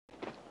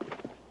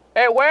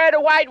Hey, where are the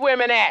white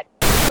women at?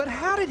 But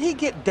how did he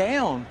get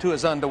down to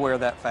his underwear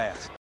that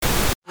fast?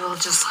 We'll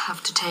just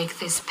have to take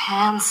these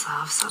pants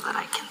off so that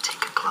I can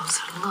take a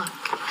closer look.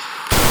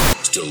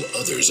 Still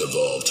others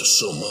evolved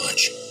so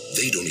much,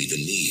 they don't even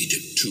need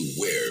to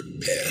wear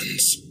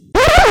pants.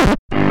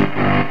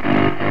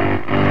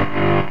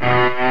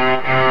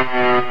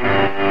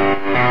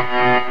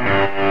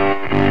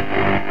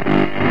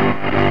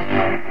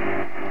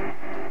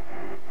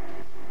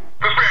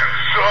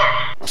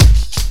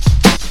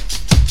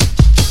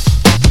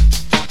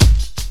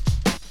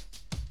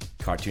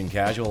 Cartoon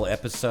Casual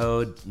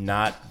episode,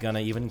 not gonna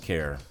even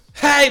care.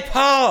 Hey,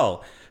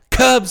 Paul!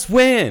 Cubs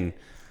win!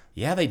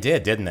 Yeah, they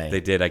did, didn't they? They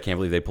did. I can't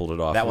believe they pulled it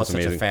off. That was such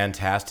amazing. a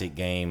fantastic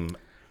game.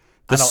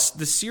 The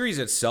series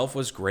itself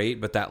was great,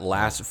 but that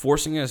last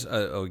forcing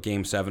a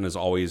Game 7 is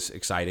always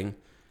exciting.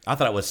 I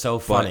thought it was so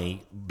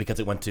funny because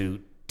it went to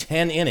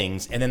 10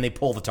 innings and then they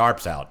pulled the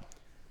tarps out.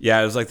 Yeah,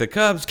 it was like the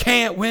Cubs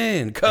can't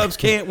win. Cubs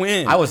can't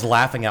win. I was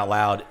laughing out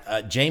loud.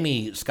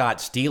 Jamie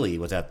Scott Steele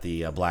was at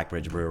the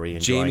Blackbridge Brewery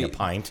enjoying a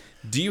pint.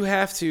 Do we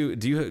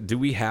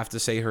have to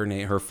say her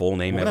name, her full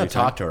name? We're every going to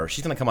time? talk to her.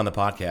 She's going to come on the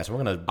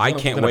podcast. I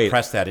can't wait.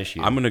 Press that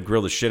issue. I'm going to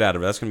grill the shit out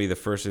of her. That's going to be the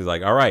first thing.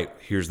 Like, all right,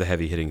 here's the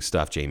heavy hitting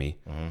stuff, Jamie.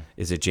 Mm-hmm.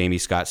 Is it Jamie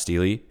Scott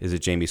Steele? Is it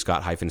Jamie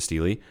Scott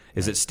 -Steele?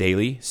 Is it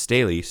Staley?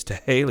 Staley?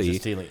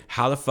 Staley?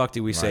 How the fuck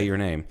do we say your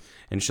name?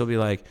 And she'll be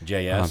like,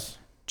 JS.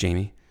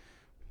 Jamie.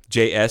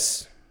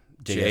 JS.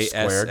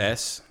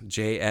 JS.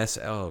 JS.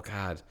 Oh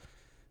God.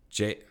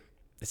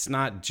 It's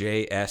not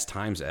JS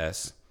times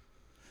S.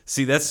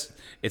 See,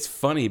 it's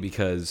funny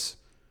because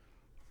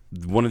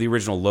one of the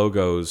original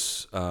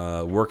logos,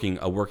 working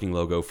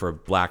logo for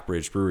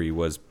Blackbridge Brewery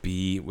was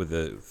B with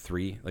a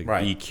 3, like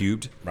right. B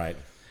cubed. Right.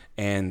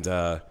 And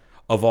of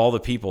all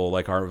the people,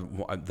 like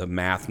the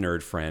math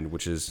nerd friend,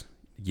 which is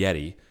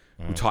Yeti,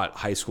 who taught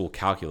high school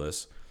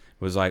calculus,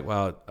 was like,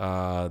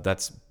 well,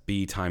 that's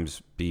B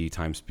times B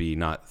times B,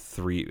 not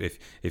 3.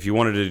 If you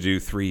wanted to do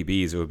 3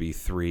 B's, it would be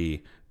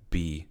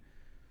 3B.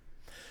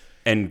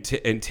 And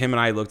Tim and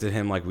I looked at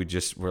him like we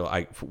just were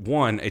like,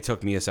 one, it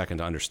took me a second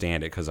to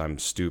understand it because I'm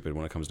stupid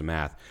when it comes to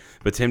math.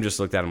 But Tim just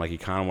looked at him like he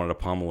kind of wanted to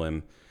pummel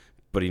him,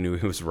 but he knew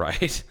he was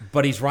right.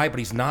 But he's right, but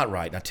he's not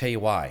right. And I'll tell you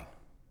why.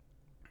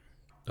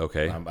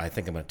 Okay. I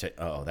think I'm going to take...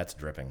 Oh, that's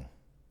dripping.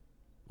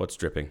 What's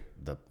dripping?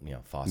 The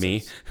faucets.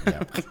 Me?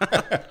 Yeah.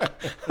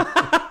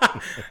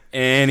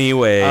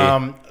 Anyway.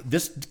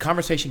 This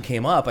conversation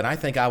came up, and I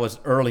think I was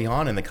early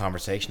on in the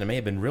conversation. It may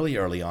have been really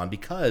early on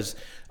because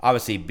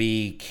obviously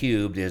B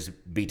cubed is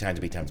B times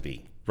B times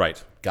B.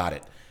 Right. Got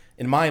it.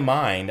 In my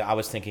mind, I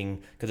was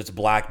thinking, because it's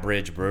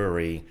Blackbridge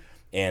Brewery,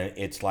 and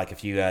it's like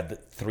if you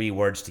had 3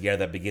 words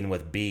together that begin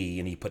with B,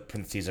 and you put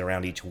parentheses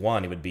around each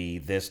one, it would be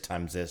this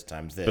times this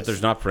times this. But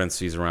there's not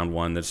parentheses around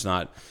one. That's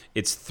not.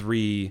 It's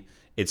 3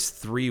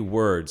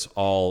 words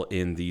all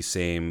in the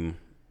same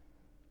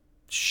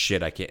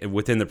shit. I can't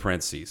within the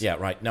parentheses. Yeah,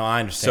 right. No, I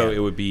understand. So it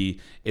would be.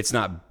 It's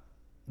not.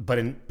 But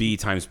in B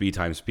times B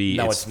times B.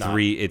 No, it's not.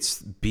 3. It's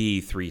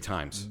B 3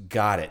 times.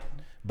 Got it.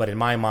 But in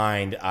my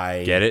mind,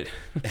 I get it.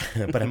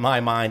 But in my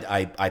mind,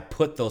 I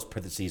put those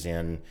parentheses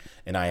in,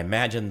 and I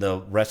imagine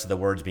the rest of the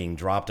words being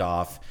dropped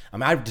off. I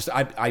mean,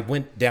 I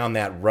went down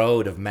that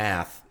road of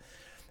math,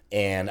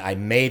 and I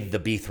made the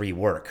B3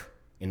 work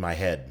in my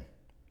head.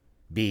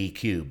 B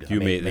cubed. You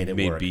made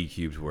work. B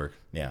cubed work.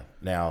 Yeah.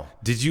 Now,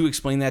 did you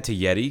explain that to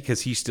Yeti?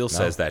 Because he still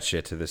says that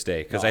shit to this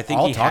day. Because I think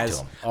I'll he talk has.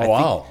 To him.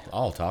 Oh,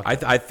 I'll talk. To him.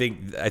 I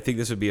think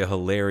this would be a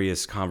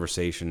hilarious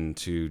conversation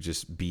to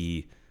just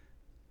be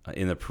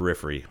in the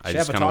periphery. I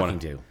just kind of want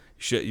to.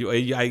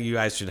 You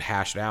guys should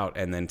hash it out,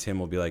 and then Tim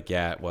will be like,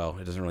 "Yeah, well,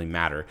 it doesn't really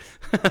matter."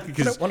 I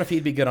wonder if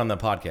he'd be good on the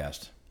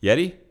podcast.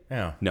 Yeti?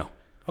 Yeah. No.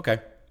 Okay.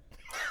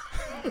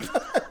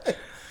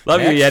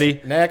 Love you,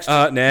 Yeti. Next.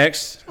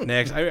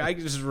 Next. I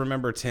just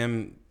remember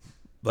Tim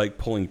like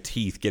pulling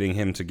teeth getting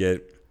him to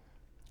get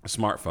a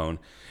smartphone,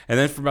 and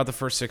then for about the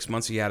first 6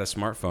 months he had a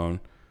smartphone.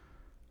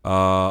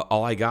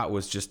 All I got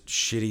was just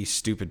shitty,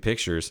 stupid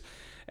pictures,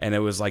 and it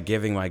was like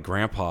giving my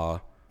grandpa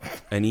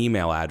an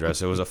email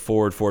address. It was a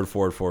forward.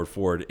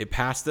 It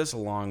passed this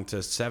along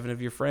to 7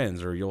 of your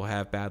friends, or you'll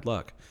have bad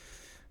luck.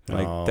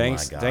 Like,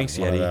 thanks, Yeti.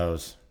 One of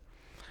those.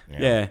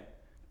 Yeah.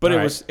 But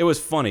it was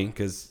funny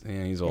because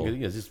he's old.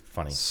 It's just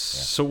funny. Yeah.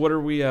 So what are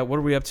we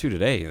up to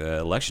today?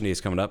 Election day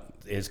is coming up.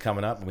 It's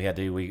coming up.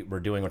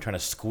 We're trying to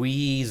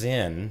squeeze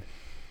in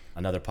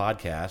another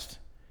podcast.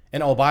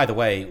 And oh, by the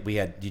way,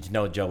 did you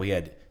know, Joe, we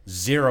had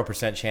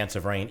 0% chance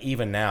of rain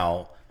even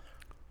now,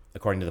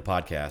 according to the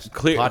podcast.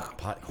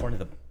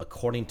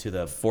 According to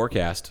the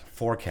forecast.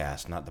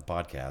 Forecast, not the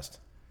podcast.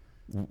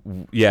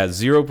 Yeah,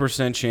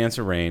 0% chance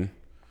of rain.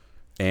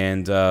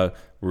 And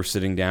we're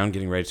sitting down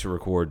getting ready to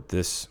record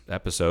this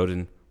episode,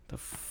 and The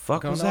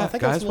fuck was No, I that,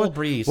 think guys? it was a little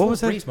breeze. What a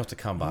was little that? breeze must have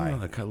come by. Oh, a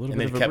little and bit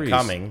then of it a kept breeze.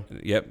 coming.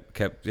 Yep,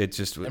 it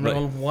just. And we're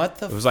going, what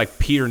the? It was like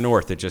Peter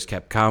North. It just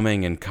kept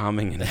coming and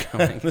coming and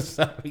coming.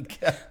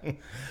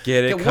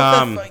 Get it,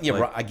 come. Yeah,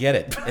 Like, I get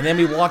it. And then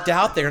we walked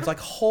out there. It's like,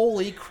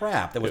 holy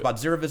crap! There was about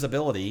zero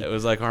visibility. it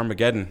was like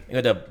Armageddon. You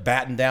had to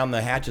batten down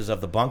the hatches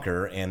of the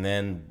bunker, and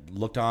then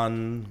looked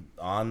on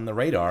the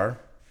radar,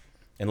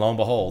 and lo and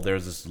behold,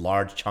 there's this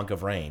large chunk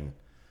of rain.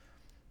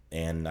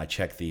 And I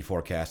checked the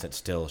forecast; it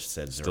still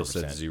said 0%. Still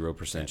said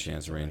 0%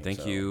 chance of rain.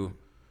 Thank you,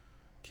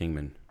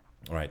 Kingman.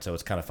 All right, so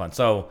it's kind of fun.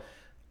 So,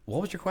 what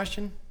was your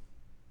question?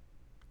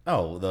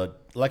 Oh, the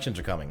elections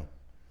are coming.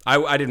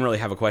 I didn't really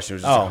have a question. It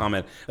was just a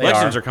comment.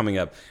 Elections are coming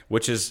up,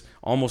 which is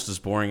almost as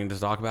boring to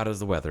talk about as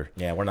the weather.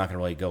 Yeah, we're not going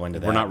to really go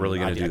into that. We're not really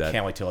going to do that. I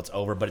can't wait till it's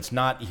over. But it's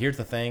not. Here's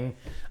the thing.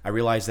 I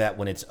realize that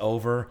when it's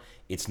over,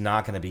 it's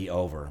not going to be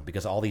over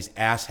because all these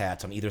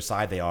asshats on either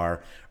side they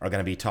are going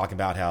to be talking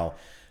about how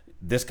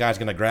this guy's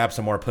going to grab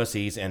some more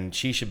pussies and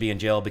she should be in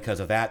jail because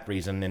of that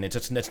reason. And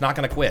it's not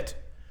going to quit.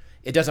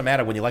 It doesn't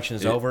matter when the election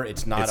is over.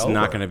 It's not over. It's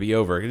not going to be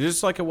over.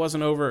 Just like it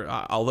wasn't over.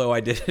 Although I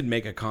did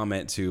make a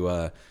comment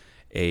to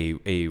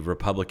a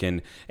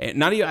Republican,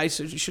 not even I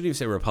shouldn't even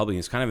say Republican.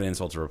 It's kind of an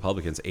insult to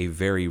Republicans. A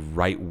very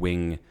right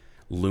wing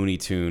Looney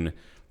Tune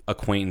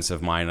acquaintance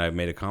of mine. I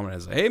made a comment. I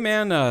was like, "Hey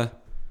man, did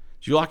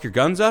you lock your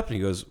guns up?" And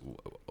he goes,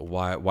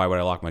 "Why would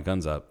I lock my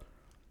guns up?"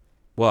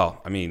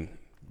 Well, I mean,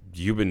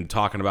 you've been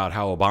talking about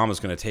how Obama's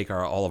going to take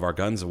all of our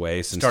guns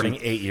away starting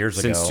 8 years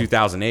ago, since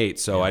 2008.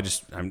 So yeah.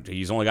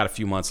 He's only got a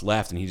few months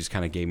left, and he just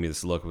kind of gave me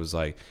this look. It was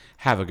like,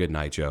 "Have a good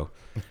night, Joe."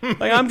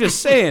 Like, I'm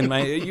just saying,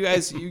 man,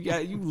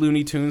 you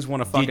Looney Tunes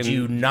want to fucking. Did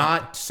you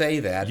not say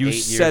that? You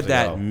said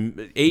that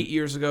 8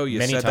 years ago. You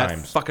Many said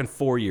times. that fucking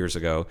 4 years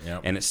ago,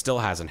 Yep. and it still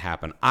hasn't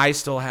happened. I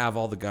still have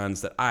all the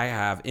guns that I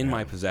have in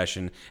my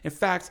possession. In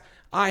fact,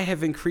 I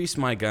have increased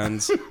my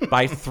guns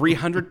by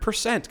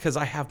 300% because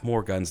I have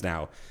more guns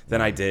now than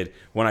I did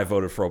when I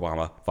voted for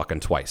Obama fucking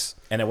twice.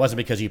 And it wasn't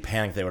because you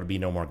panicked there would be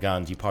no more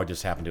guns. You probably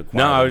just happened to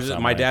acquire No, I them was just,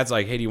 some my way. dad's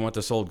like, "Hey, do you want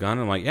this old gun?"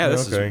 I'm like, "Yeah,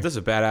 this Okay. is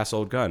a badass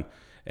old gun."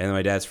 And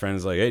my dad's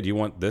friend's like, "Hey, do you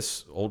want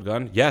this old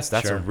gun?" "Yes,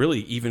 that's Sure. a really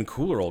even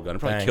cooler old gun. It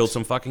probably Thanks. killed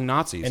some fucking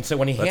Nazis." And so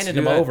when he Let's handed do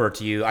him that. over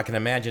to you, I can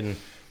imagine,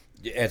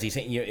 as he's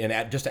saying,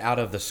 and just out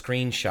of the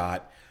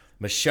screenshot,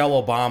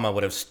 Michelle Obama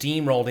would have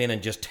steamrolled in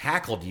and just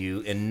tackled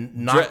you and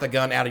knocked the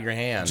gun out of your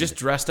hand. Just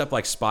dressed up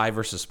like Spy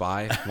versus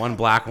Spy, one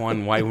black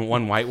one, white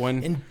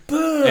one, and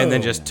boom, and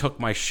then just took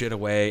my shit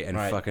away and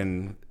Right.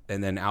 fucking.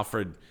 And then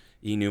Alfred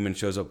E. Newman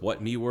shows up.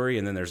 "What, me worry?"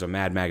 And then there's a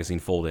Mad Magazine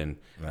fold in,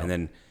 and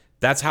then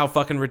that's how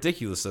fucking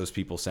ridiculous those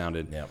people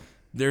sounded. Yep.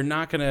 They're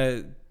not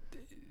gonna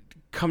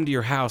come to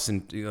your house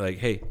and be like,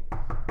 "Hey,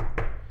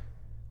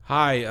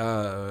 hi,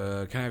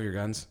 can I have your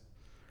guns?"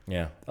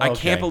 Yeah. I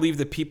Okay. can't believe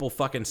that people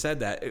fucking said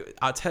that.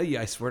 I'll tell you,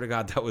 I swear to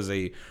God, that was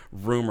a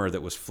rumor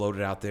that was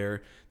floated out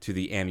there to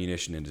the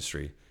ammunition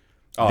industry.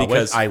 Oh,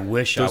 Because I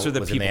wish I those are the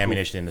was in the people who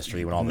ammunition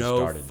industry when all this know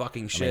started.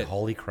 fucking I mean, shit.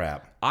 holy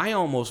crap. I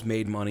almost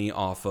made money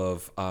off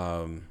of.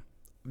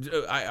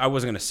 I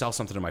wasn't going to sell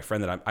something to my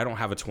friend that I don't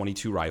have a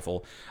 22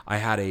 rifle. I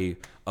had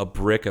a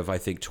brick of I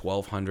think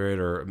 1200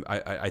 or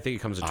I think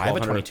it comes to 1200. I have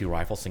a 22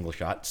 rifle, single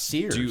shot.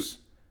 Sears.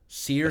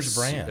 Sears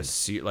brand.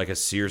 Like a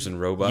Sears and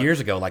Roebuck. Years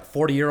ago, like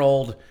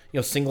 40-year-old,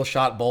 single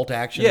shot bolt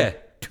action. Yeah.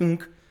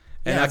 Tunk.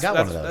 And Yeah, I got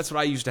one of those. That's what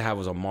I used to have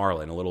was a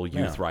Marlin, a little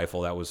youth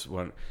rifle. That was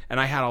one, and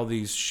I had all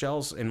these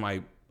shells in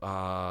my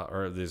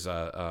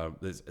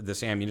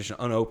this ammunition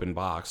unopened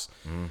box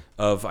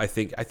of I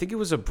think it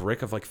was a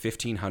brick of like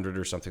 1500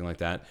 or something like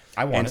that.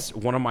 I want it.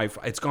 One of my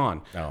it's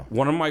gone. Oh.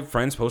 One of my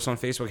friends posted on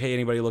Facebook, "Hey,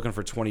 anybody looking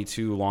for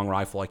 22 long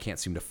rifle? I can't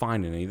seem to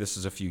find any." This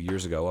is a few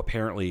years ago.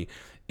 Apparently,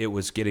 it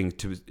was getting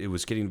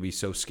to be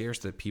so scarce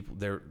that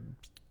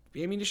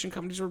the ammunition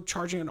companies were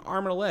charging an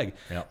arm and a leg.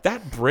 Yep.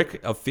 That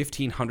brick of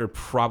 1500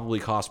 probably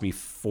cost me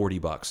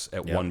 $40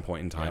 at one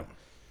point in time. Yep.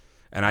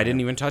 And I didn't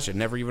even touch it,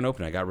 never even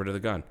opened it. I got rid of the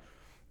gun.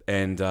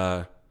 And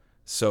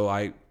so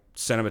I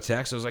sent him a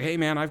text. I was like, "Hey,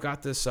 man, I've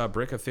got this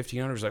brick of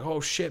 1500. He's like,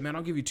 "Oh, shit, man,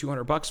 I'll give you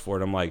 $200 for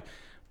it." I'm like,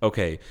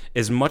 "Okay,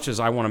 as much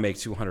as I want to make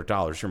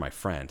 $200, you're my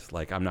friend.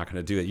 Like, I'm not going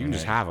to do that. You can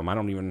just have them.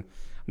 I'm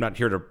not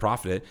here to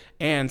profit it.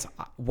 And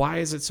why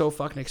is it so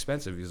fucking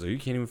expensive?" He's like, "You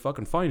can't even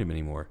fucking find them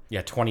anymore."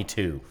 Yeah,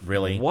 22.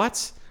 Really?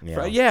 What?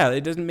 Yeah. Yeah,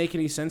 it doesn't make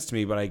any sense to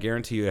me, but I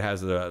guarantee you it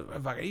has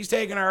he's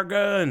taking our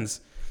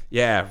guns.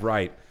 Yeah,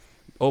 right.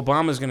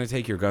 Obama's going to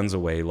take your guns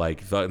away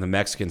like the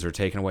Mexicans are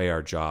taking away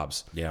our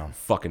jobs. Yeah.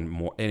 Fucking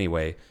more.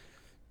 Anyway,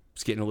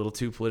 it's getting a little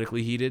too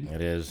politically heated.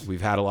 It is.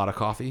 We've had a lot of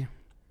coffee.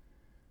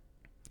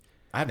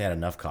 I haven't had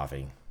enough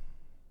coffee.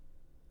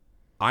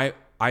 I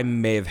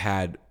may have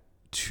had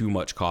too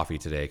much coffee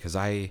today because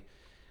I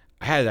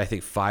had, I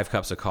think, 5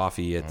 cups of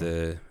coffee at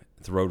the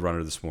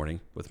Roadrunner this morning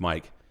with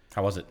Mike.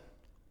 How was it?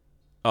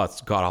 Oh,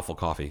 it's god-awful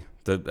coffee.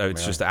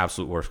 It's just the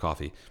absolute worst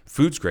coffee.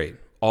 Food's great.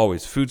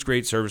 Always. Food's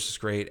great. Service is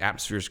great.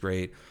 Atmosphere's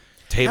great.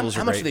 Tables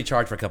How are much great. do they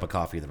charge for a cup of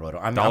coffee at the Roto?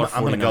 I'm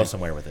going to go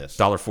somewhere with this.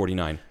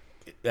 $1.49.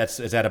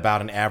 is that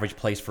about an average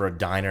place for a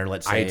diner?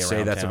 Let's say I'd say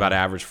around that's town? about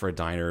average for a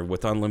diner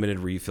with unlimited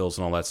refills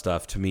and all that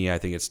stuff. To me, I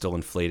think it's still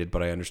inflated,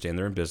 but I understand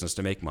they're in business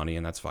to make money,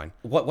 and that's fine.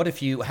 What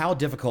if you? How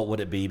difficult would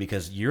it be?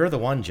 Because you're the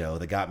one, Joe,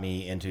 that got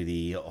me into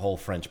the whole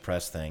French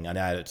press thing. I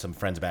know I had some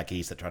friends back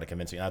east that tried to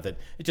convince me that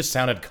it just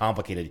sounded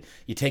complicated.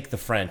 You take the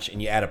French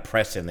and you add a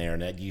press in there,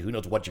 and who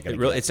knows what you're going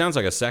to get. It sounds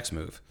like a sex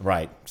move.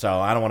 Right. So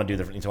I don't want to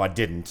do so I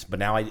didn't, but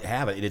now I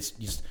have it. It's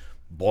just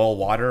boil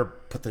water,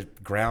 put the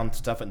ground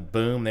stuff, and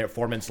boom, there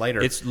 4 minutes later.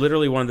 It's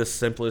literally one of the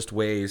simplest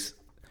ways.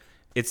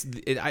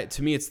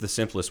 To me, it's the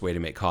simplest way to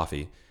make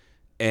coffee,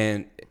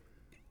 and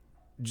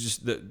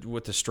just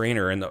with the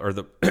strainer and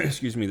the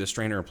excuse me, the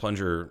strainer and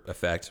plunger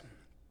effect,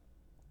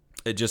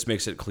 it just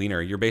makes it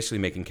cleaner. You're basically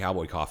making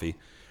cowboy coffee.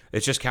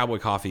 It's just cowboy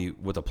coffee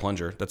with a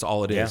plunger. That's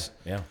all it is.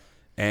 Yeah.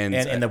 And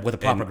with a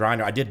proper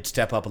grinder, I did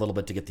step up a little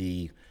bit to get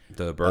the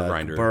burr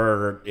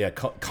grinder.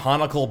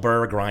 Conical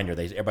burr grinder.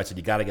 Everybody said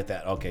you got to get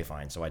that. Okay,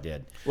 fine. So I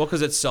did. Well,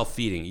 because it's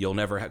self-feeding. You'll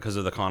never, because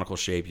of the conical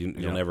shape,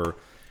 you'll never.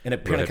 And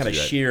it kind of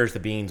shears the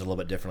beans a little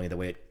bit differently the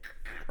way it,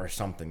 or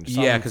something.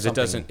 Because it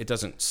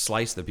doesn't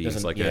slice the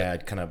beans like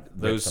it kind of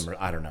those them,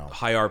 I don't know,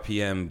 high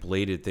RPM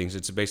bladed things.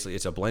 It's a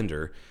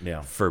blender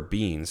for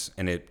beans,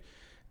 and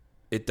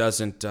it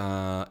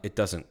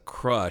doesn't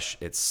crush.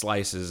 It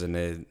slices, and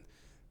it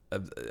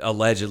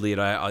allegedly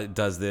it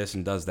does this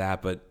and does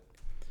that, but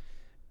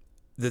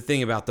the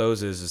thing about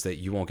those is that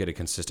you won't get a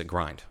consistent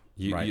grind.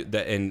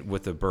 And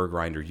with the burr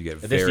grinder, you get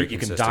very consistent. You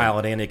can dial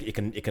it in.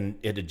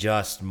 It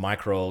adjusts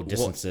micro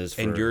distances.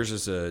 And yours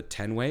is a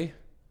 10-way,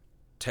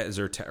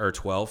 or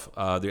 12.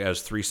 It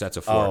has 3 sets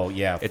of 4. Oh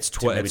yeah, it's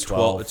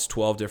 12. It's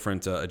 12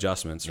 different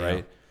adjustments, right?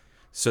 Yeah.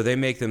 So they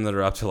make them that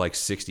are up to like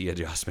 60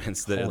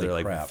 adjustments. They're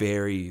like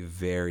very,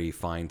 very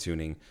fine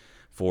tuning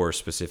for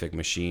specific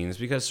machines,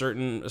 because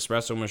certain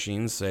espresso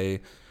machines say,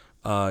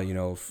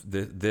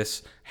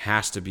 this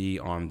has to be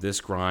on this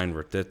grind.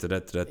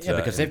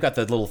 Because they've got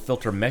the little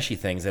filter meshy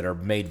things that are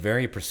made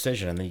very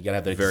precision, and then you got to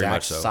have the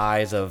exact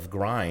size of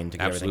grind to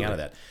get everything out of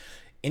that.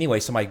 Anyway,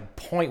 so my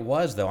point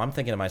was, though, I'm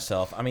thinking to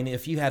myself, I mean,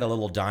 if you had a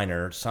little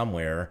diner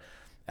somewhere,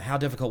 how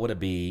difficult would it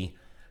be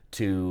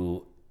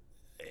to?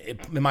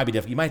 It might be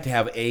difficult. You might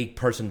have a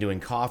person doing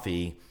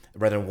coffee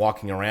rather than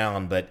walking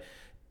around, but.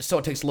 So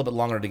it takes a little bit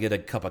longer to get a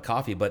cup of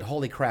coffee, but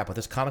holy crap, with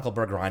this conical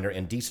burr grinder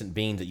and decent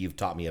beans that you've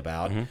taught me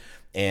about,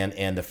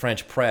 and the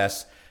French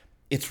press,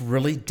 it's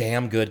really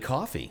damn good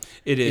coffee.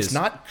 It is. It's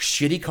not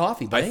shitty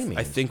coffee by any means.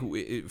 I think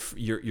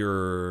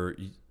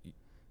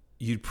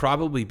you'd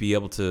probably be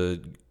able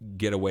to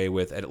get away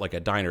with, at like a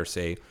diner,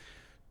 say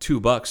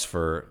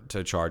 $2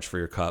 to charge for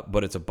your cup,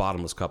 but it's a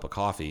bottomless cup of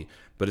coffee,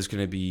 but it's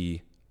going to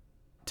be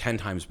 10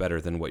 times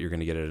better than what you're going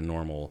to get at a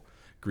normal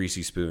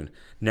greasy spoon.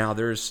 Now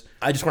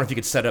I just wonder if you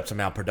could set up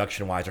somehow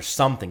production-wise or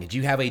something. Did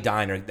you have a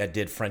diner that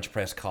did French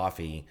press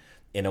coffee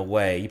in a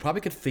way? You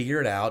probably could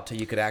figure it out till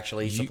you could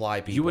actually supply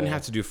people. You wouldn't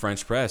have to do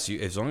French press.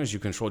 As long as you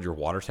controlled your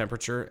water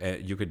temperature,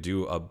 you could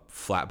do a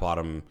flat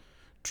bottom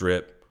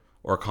drip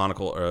or a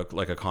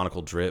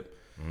conical drip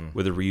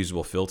with a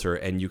reusable filter,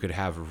 and you could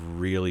have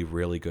really,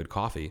 really good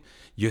coffee.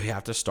 You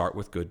have to start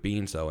with good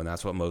beans, though, and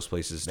that's what most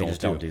places don't do. They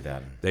just don't do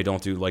that. They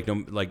don't do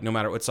no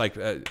matter. It's like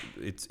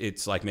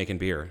it's like making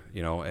beer,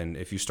 and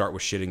if you start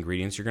with shit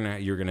ingredients, you're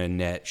gonna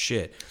net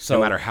shit. So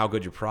no matter how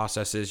good your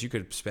process is, you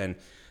could spend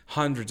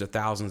hundreds of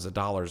thousands of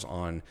dollars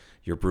on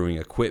your brewing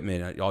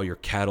equipment, all your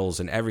kettles,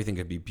 and everything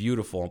could be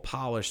beautiful and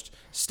polished,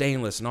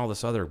 stainless, and all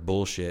this other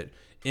bullshit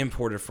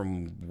imported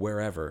from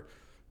wherever.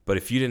 But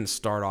if you didn't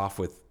start off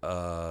with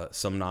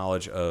some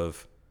knowledge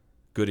of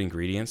good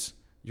ingredients,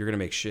 you're gonna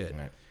make shit.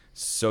 Right.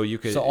 So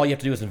all you have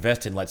to do is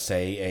invest in, let's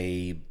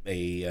say,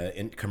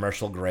 a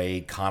commercial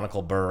grade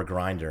conical burr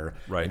grinder,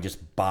 right, and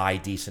just buy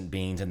decent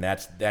beans, and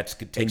that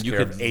takes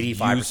care of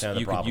 85% of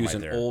the problem. You could use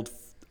an old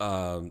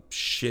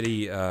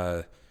shitty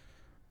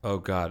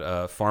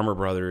Farmer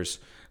Brothers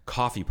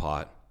coffee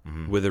pot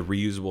with a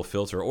reusable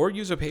filter, or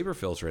use a paper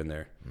filter in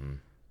there.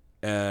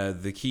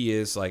 The key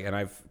is and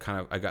I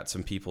got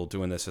some people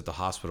doing this at the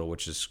hospital,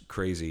 which is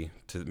crazy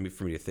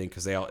for me to think,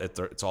 because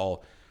it's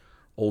all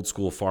old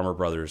school Farmer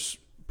Brothers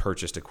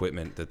purchased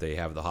equipment that they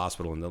have at the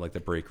hospital, and the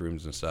break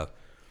rooms and stuff.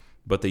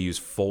 But they use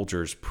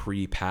Folgers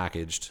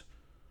pre-packaged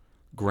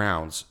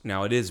grounds.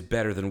 Now it is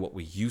better than what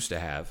we used to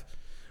have,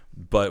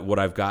 but what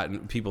I've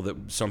gotten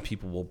some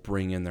people will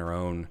bring in their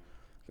own.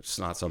 It's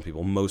not some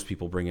people. Most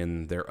people bring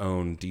in their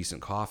own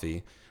decent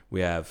coffee. We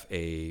have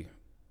a.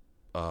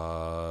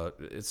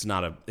 It's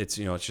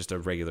just your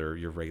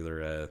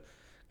regular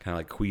kind of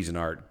like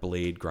Cuisinart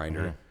blade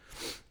grinder.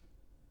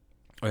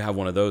 I have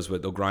one of those,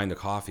 but they'll grind the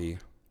coffee,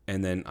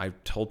 and then I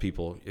told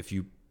people, if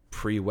you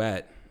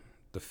pre-wet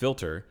the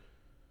filter,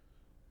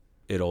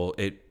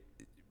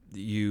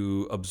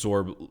 you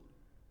absorb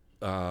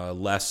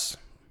less.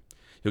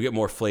 You'll get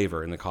more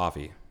flavor in the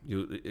coffee.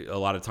 A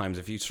lot of times,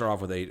 if you start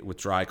off with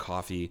dry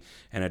coffee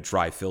and a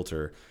dry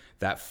filter,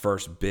 that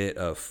first bit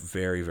of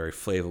very, very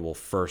flavorful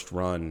first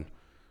run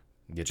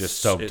just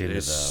soaked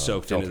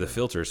into the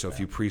filter. So if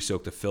you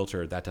pre-soak the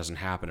filter, that doesn't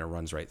happen. It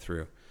runs right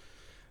through.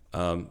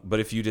 But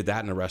if you did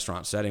that in a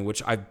restaurant setting,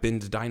 which I've been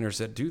to diners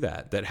that do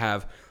that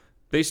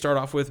they start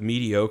off with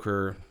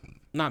mediocre,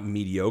 not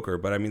mediocre,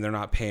 but I mean, they're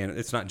not paying,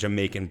 it's not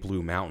Jamaican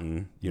Blue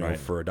Mountain,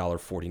 for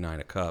 $1.49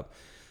 a cup,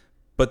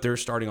 but they're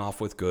starting off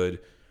with good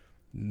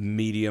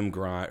medium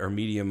grind or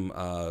medium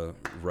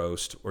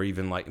roast, or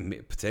even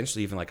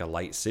potentially even like a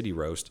light city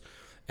roast.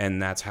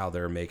 And that's how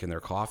they're making their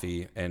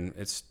coffee. And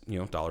it's,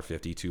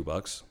 $1.50,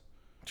 $2.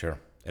 Sure.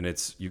 And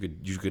it's you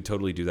could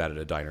totally do that at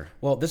a diner.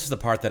 Well, this is the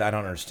part that I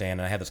don't understand.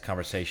 And I had this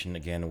conversation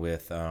again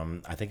with,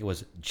 I think it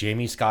was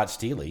Jamie Scott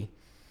Steele.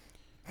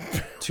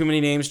 Too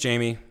many names,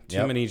 Jamie. Too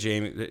Yep. many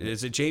Jamie.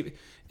 Is it Jamie?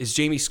 Is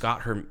Jamie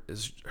Scott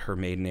her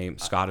maiden name?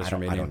 Scott is her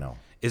maiden name. I don't know.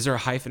 Is there a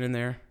hyphen in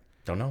there?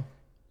 Don't know.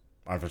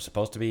 Are we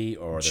supposed to be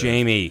or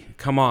Jamie?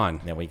 Come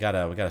on. Yeah, we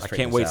gotta. I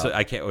can't wait.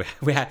 I can't.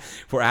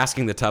 We're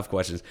asking the tough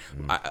questions.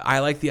 I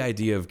like the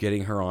idea of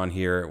getting her on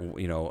here.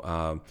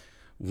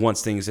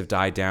 Once things have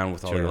died down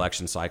with all the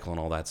election cycle and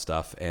all that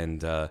stuff,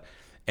 and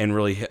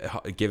really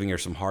giving her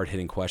some hard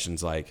hitting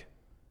questions like,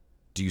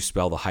 do you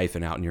spell the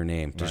hyphen out in your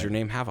name? Does your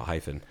name have a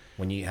hyphen?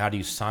 How do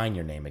you sign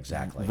your name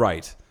exactly?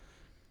 Right.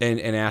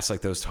 And ask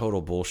like those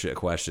total bullshit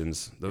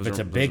questions. If it's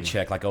a big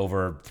check, like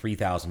over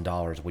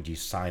 $3,000, would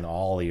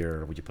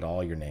you would you put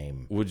all your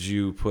name? Would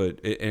you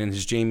put, and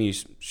is Jamie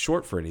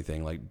short for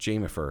anything like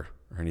Jamifer or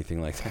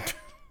anything like that?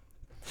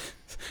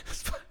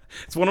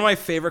 It's one of my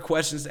favorite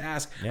questions to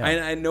ask. Yeah.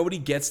 And nobody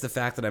gets the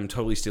fact that I'm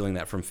totally stealing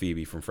that from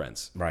Phoebe from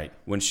Friends. Right.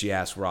 When she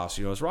asked Ross,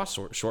 is Ross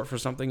short for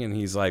something? And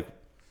he's like,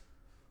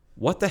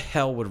 what the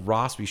hell would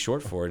Ross be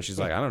short for? And she's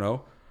like, I don't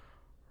know,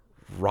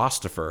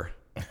 Rostifer.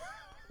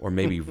 Or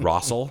maybe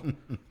Rossel.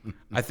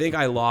 I think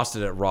I lost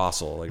it at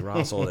Rossel. Like,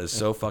 Rossel is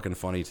so fucking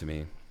funny to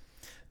me.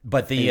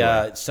 But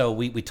anyway. So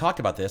we talked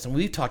about this, and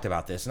we've talked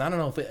about this, and I don't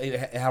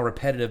know how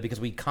repetitive,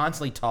 because we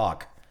constantly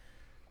talk,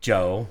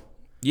 Joe.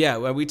 Yeah,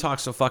 well, we talk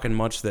so fucking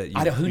much that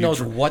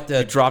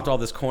you dropped all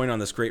this coin on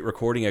this great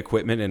recording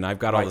equipment, and I've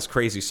got all this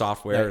crazy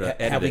software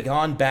to edit. Have we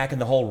gone back in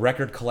the whole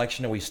record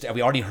collection? Have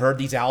we already heard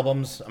these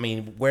albums? I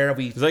mean, where have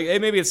we? It's like, hey,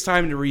 maybe it's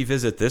time to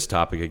revisit this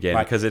topic again,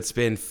 because it's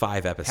been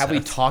 5 episodes. Have we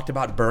talked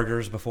about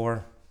burgers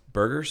before?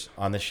 Burgers?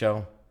 On this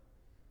show?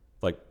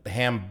 Like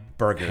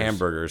hamburgers.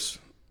 Hamburgers,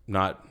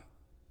 not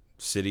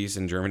cities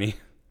in Germany.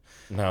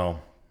 No.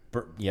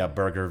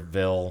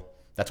 Burgerville.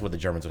 That's what the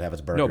Germans would have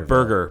as burger. No,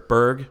 burger.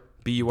 Berg.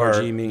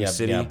 B-U-R-G meaning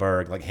city. Yeah,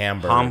 Berg, like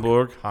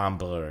Hamburg.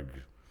 Hamburg.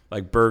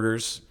 Like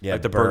burgers. Yeah,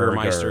 like the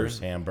Burgermeisters. Burgermeisters.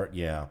 Hamburg,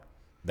 yeah.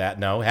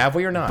 Have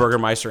we or not?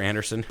 Burgermeister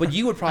Anderson. But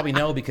you would probably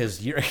know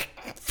because you're...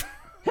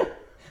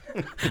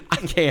 I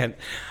can't.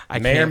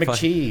 Mayor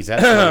McCheese.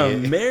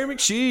 That's Mayor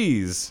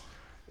McCheese.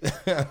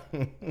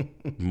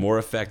 More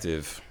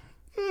effective.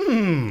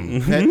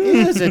 That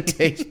is a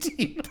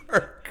tasty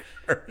burger.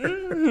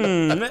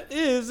 That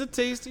is a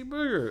tasty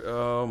burger.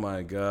 Oh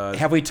my god!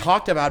 Have we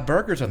talked about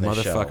burgers on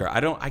this show?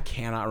 Motherfucker, I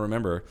cannot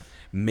remember.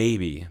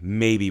 Maybe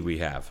we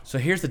have. So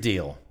here's the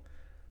deal.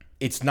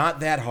 It's not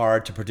that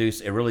hard to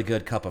produce a really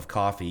good cup of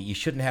coffee. You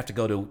shouldn't have to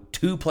go to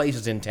 2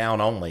 places in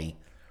town only,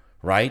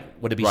 right?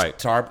 Would it be right?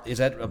 Is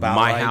that about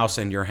my right? house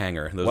and your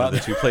hangar? Those are the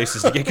 2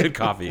 places to get good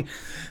coffee.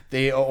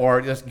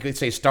 Or just you could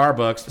say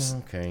Starbucks.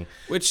 Okay,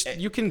 which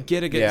you can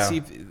get and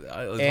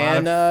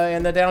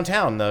the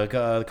downtown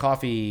the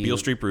coffee Beale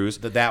Street Brews,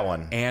 that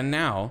one, and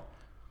now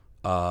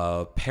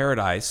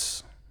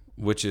Paradise,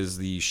 which is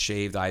the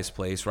shaved ice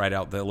place right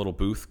out the little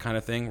booth kind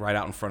of thing right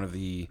out in front of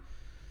the.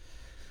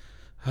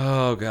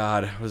 Oh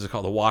God, what is it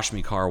called? The Wash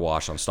Me Car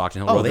Wash on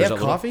Stockton Hill Road. Oh, they have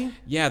coffee?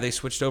 Yeah, they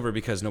switched over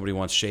because nobody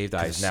wants shaved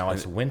ice. Now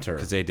it's winter.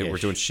 Because we're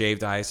doing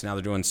shaved ice. Now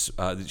they're doing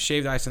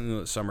shaved ice in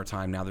the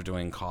summertime. Now they're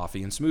doing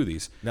coffee and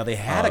smuothies. Now they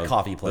had a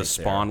coffee place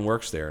there. The Spawn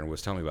works there and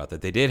was telling me about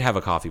that. They did have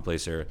a coffee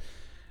place there.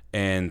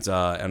 And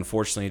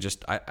unfortunately,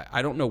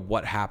 I don't know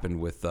what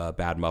happened with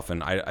Bad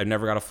Muffin. I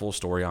never got a full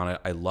story on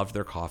it. I loved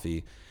their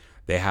coffee.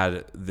 They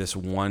had this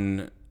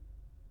one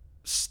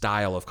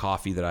style of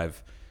coffee that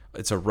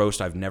it's a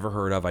roast I've never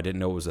heard of. I didn't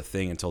know it was a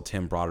thing until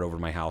Tim brought it over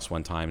to my house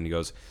one time, and he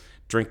goes,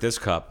 drink this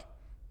cup.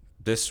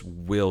 This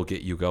will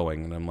get you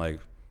going. And I'm like,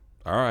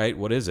 all right,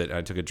 what is it? And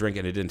I took a drink,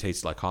 and it didn't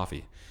taste like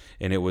coffee.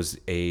 And it was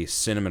a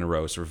cinnamon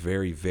roast, or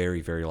very, very,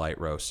 very light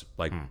roast,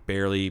 like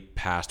barely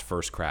past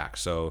first crack.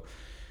 So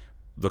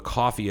the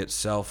coffee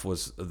itself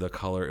was the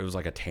color. It was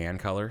like a tan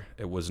color.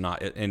 It was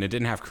not, and it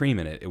didn't have cream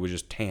in it. It was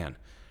just tan.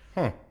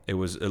 It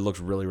looked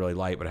really, really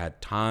light, but it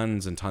had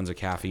tons and tons of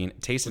caffeine.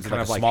 It tasted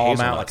kind of like small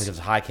hazelnuts. amount, like it was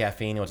high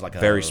caffeine. It was like a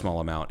very small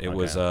amount. It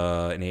was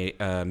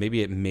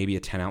maybe a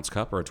 10-ounce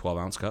cup or a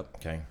 12-ounce cup.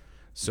 Okay.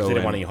 So you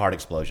didn't want any heart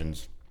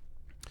explosions.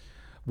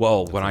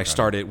 Well, when I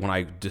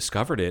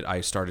discovered it,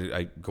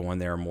 I go in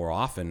there more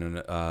often,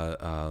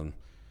 and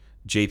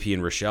JP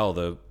and Rochelle,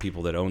 the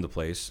people that owned the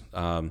place.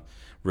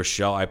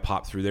 Rochelle, I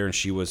popped through there, and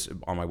she was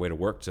on my way to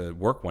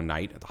work one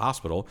night at the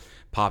hospital.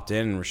 Popped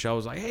in, and Rochelle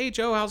was like, "Hey,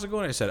 Joe, how's it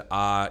going?" I said,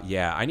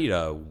 "Yeah, I need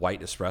a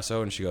white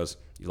espresso." And she goes,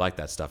 "You like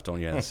that stuff,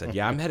 don't you?" And I said,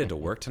 "Yeah, I'm headed to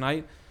work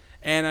tonight,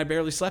 and I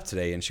barely slept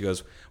today. And she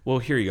goes, well,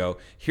 here you go.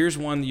 Here's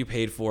one that you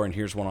paid for, and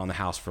here's one on the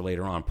house for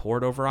later on. Pour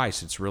it over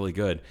ice. It's really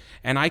good.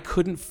 And I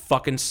couldn't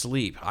fucking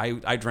sleep.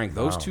 I drank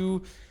those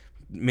two,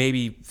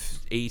 maybe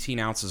 18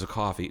 ounces of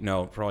coffee.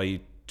 No,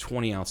 probably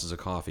 20 ounces of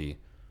coffee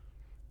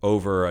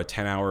over a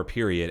 10-hour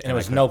period. And it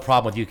was no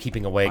problem with you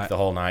keeping awake the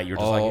whole night. You're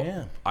just like,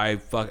 yeah. I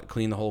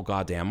cleaned the whole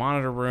goddamn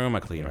monitor room.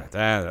 I cleaned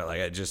that. Like,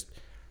 it just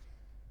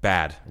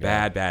bad,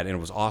 and it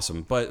was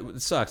awesome. But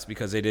it sucks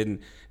because they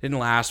didn't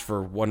last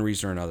for one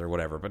reason or another,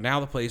 whatever. But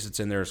now the place that's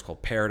in there is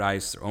called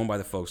Paradise. They're owned by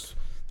the folks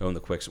that own the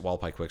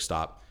Walpike Quick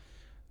Stop.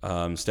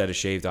 Instead of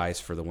shaved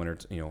ice for the winter,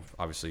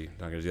 obviously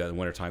not going to do that in the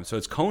wintertime. So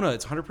it's Kona.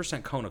 It's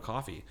 100% Kona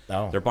coffee.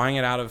 Oh. They're buying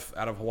it out of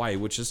Hawaii,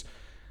 which is,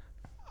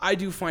 I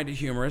do find it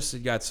humorous. You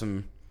got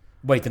some.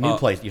 Wait, the new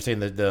place? You're saying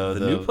the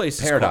new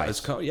place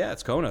Paradise?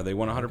 It's Kona. They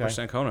want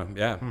 100% Kona.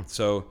 Yeah.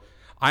 So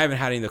I haven't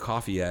had any of the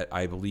coffee yet.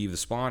 I believe the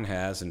Spawn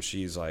has, and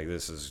she's like,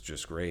 "This is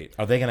just great."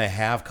 Are they going to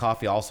have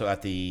coffee also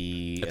at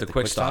the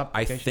Quick Stop?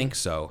 I think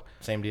so.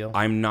 Same deal.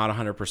 I'm not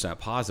 100%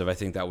 positive. I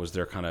think that was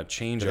their kind of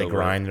changeover. Do they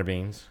grind their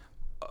beans?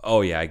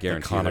 Oh yeah, I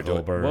guarantee you.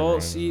 Well,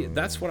 Mm. see,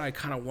 that's what I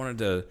kind of wanted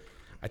to.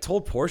 I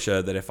told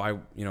Portia that if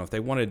they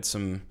wanted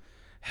some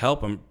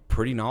help, I'm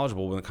pretty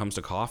knowledgeable when it comes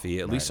to coffee.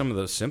 At least some of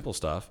the simple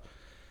stuff.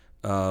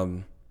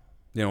 When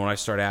I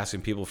start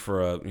asking people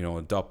for a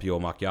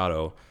doppio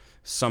macchiato,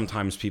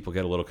 sometimes people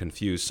get a little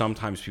confused.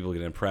 Sometimes people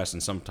get impressed,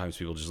 and sometimes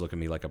people just look at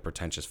me like a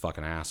pretentious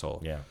fucking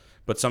asshole. Yeah.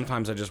 But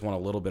sometimes I just want a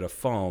little bit of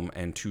foam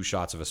and 2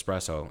 shots of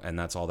espresso, and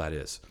that's all that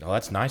is. Oh,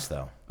 that's nice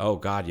though. Oh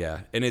God,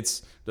 yeah, and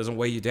it doesn't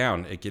weigh you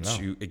down. It gets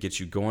you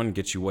going,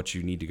 gets you what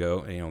you need to go,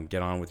 and,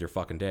 get on with your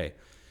fucking day.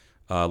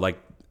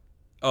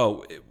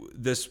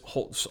 This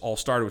all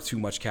started with too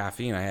much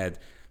caffeine. I had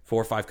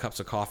 4 or 5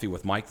 cups of coffee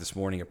with Mike this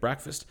morning at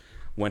breakfast.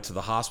 Went to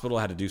the hospital,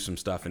 had to do some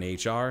stuff in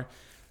HR,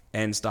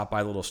 and stopped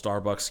by the little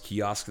Starbucks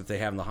kiosk that they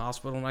have in the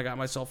hospital, and I got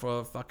myself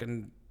a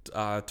fucking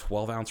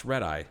 12-ounce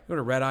red eye. You know what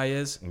a red eye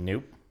is?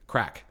 Nope.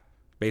 Crack.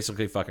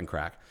 Basically fucking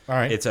crack. All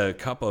right. It's a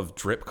cup of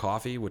drip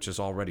coffee, which is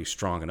already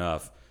strong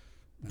enough,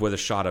 with a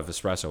shot of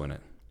espresso in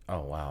it.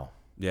 Oh wow.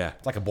 Yeah.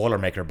 It's like a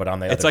Boilermaker, but on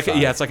the other It's like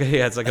side. it's like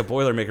a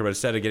Boilermaker, but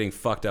instead of getting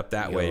fucked up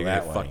that way, you're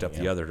gonna get fucked up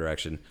the other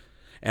direction.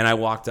 And I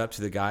walked up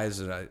to the guys,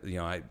 and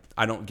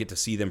I don't get to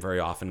see them very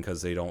often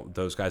because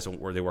those guys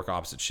don't work. They work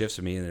opposite shifts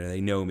of me, and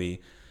they know me.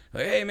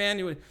 Like, hey man,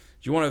 do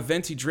you want a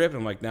venti drip?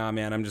 I'm like, nah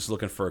man, I'm just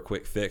looking for a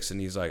quick fix. And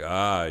he's like,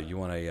 you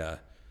want a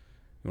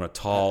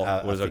tall?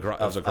 It was a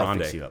grande. I'll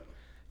fix you up.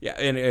 Yeah,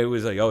 and it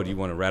was like, oh, do you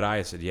want a red eye?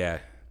 I said, yeah,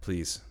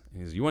 please.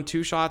 He goes, you want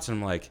 2 shots? And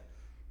I'm like,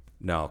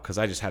 no, because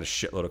I just had a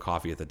shitload of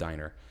coffee at the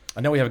diner.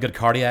 I know we have a good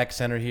cardiac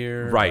center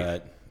here, right?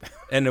 But...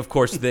 And of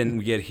course, then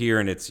we get here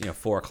and it's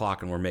 4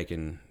 o'clock and we're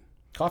making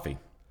coffee.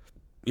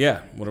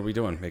 Yeah, what are we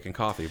doing? Making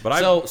coffee. But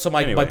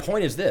my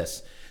point is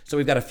this: so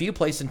we've got a few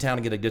places in town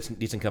to get a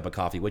decent cup of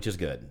coffee, which is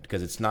good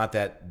because it's not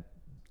that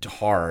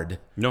hard.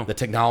 No, the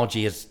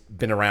technology has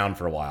been around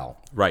for a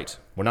while. Right.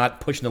 We're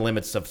not pushing the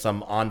limits of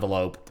some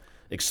envelope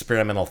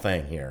experimental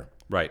thing here.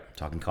 Right. We're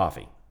talking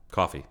coffee.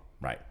 Coffee.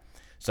 Right.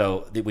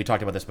 So we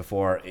talked about this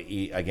before,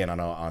 again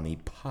on the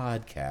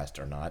podcast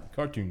or not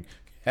cartoon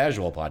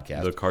casual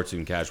podcast. The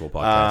cartoon casual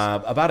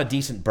podcast about a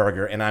decent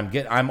burger, and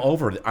I'm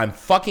over it. I'm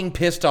fucking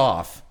pissed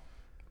off.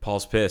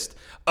 Paul's pissed.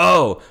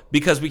 Oh,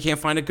 because we can't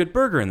find a good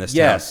burger in this town.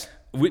 Yes.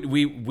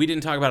 We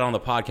didn't talk about it on the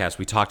podcast.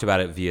 We talked about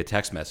it via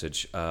text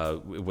message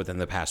within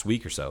the past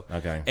week or so.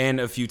 Okay. And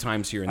a few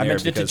times here and I there.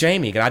 mentioned it to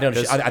Jamie. I don't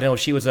know if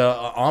she was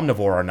a omnivore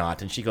or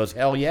not, and she goes,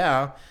 "Hell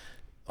yeah,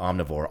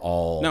 omnivore."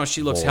 All no,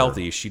 she looks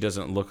healthy. She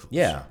doesn't look.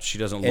 Yeah, she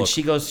doesn't look. And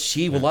she goes,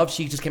 she will love.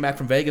 She just came back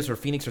from Vegas or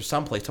Phoenix or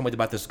someplace. Told me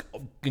about this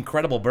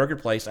incredible burger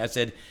place. I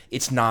said,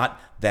 "It's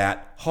not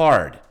that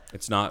hard."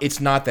 It's not. It's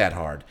not that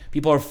hard.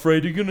 People are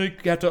afraid you're gonna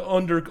have to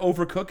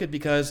overcook it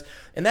because,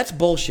 and that's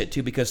bullshit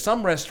too. Because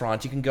some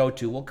restaurants you can go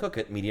to will cook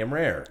it medium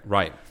rare,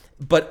 right?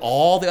 But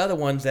all the other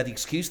ones, that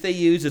excuse they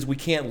use is we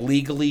can't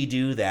legally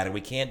do that, and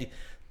we can't.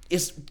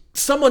 Is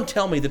someone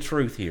tell me the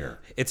truth here?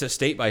 It's a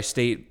state by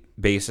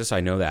state basis. I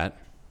know that.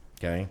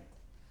 Okay.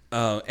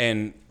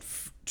 And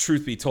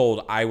truth be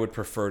told, I would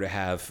prefer to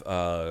have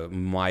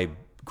my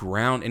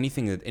ground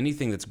anything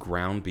that's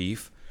ground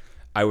beef.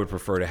 I would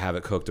prefer to have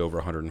it cooked over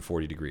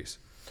 140 degrees,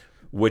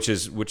 which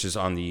is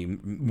on the.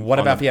 What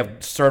about if you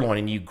have sirloin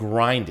and you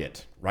grind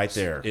it right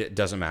there? It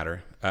doesn't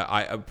matter.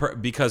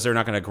 Because they're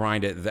not going to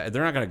grind it.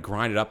 They're not going to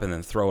grind it up and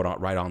then throw it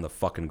right on the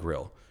fucking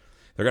grill.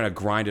 They're going to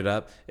grind it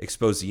up,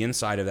 expose the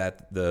inside of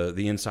that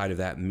the inside of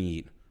that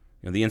meat,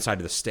 the inside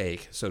of the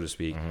steak, so to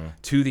speak,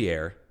 to the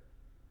air.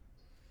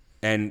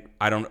 And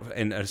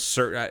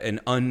an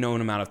unknown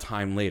amount of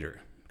time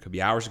later, it could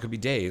be hours, it could be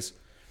days.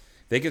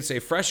 They could say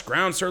fresh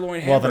ground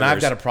sirloin hamburgers. Well, then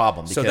I've got a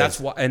problem. So that's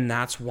why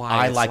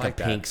I it's like a that.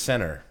 pink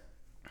center.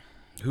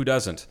 Who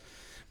doesn't?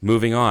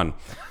 Moving on.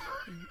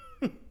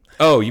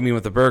 Oh, you mean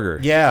with the burger?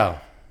 Yeah.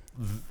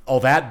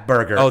 Oh, that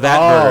burger.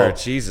 Burger.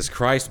 Jesus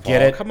Christ, Paul.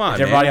 Get it? Come on, Is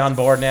everybody man. on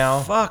board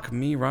now? Fuck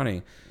me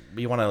running.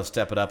 You want to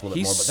step it up a little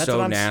bit more. He's But that's so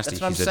what nasty.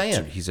 That's what I'm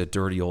saying. He's a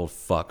dirty old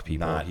fuck,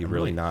 people. Not, he I'm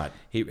really not.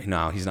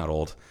 No, he's not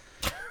old.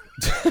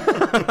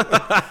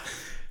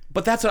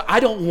 But I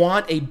don't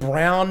want a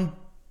brown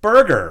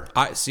burger.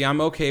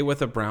 I'm okay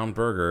with a brown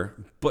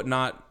burger, but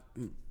not.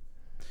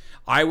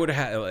 I would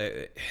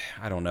have.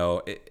 I don't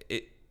know.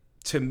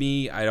 To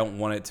me, I don't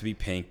want it to be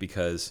pink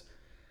because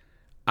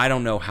I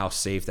don't know how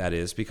safe that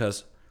is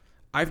because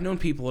I've known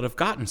people that have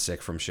gotten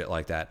sick from shit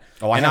like that.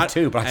 Oh, I have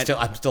too, but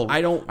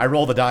I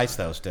roll the dice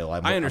though. Still,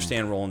 I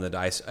understand rolling the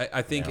dice.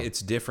 I think it's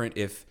different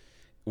if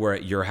we're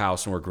at your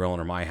house and we're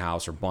grilling, or my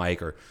house, or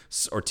Mike, or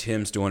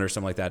Tim's doing, or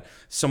something like that.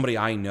 Somebody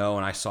I know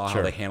and I saw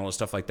how they handle it,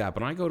 stuff like that.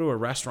 But when I go to a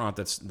restaurant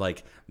that's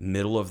like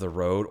middle of the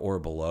road or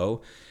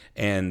below,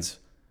 and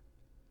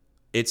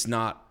it's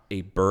not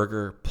a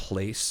burger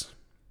place.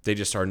 They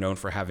just are known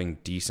for having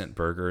decent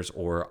burgers,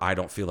 or I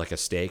don't feel like a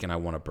steak and I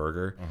want a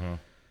burger. Mm-hmm.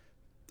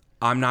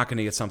 I'm not going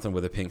to get something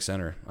with a pink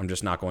center. I'm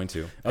just not going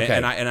to.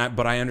 Okay.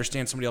 But I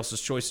understand somebody else's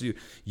choice to do.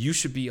 You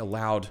should be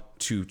allowed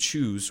to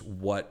choose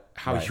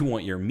how you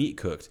want your meat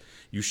cooked.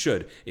 You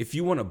should. If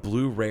you want a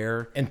blue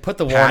rare and put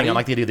the warning on,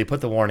 like they do, they put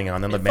the warning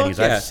on them. The menus,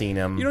 I've seen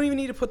them. You don't even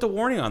need to put the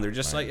warning on. They're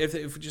just like if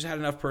we just had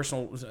enough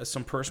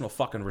some personal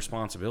fucking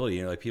responsibility.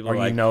 You know, like people or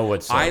are like,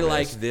 I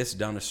like is. this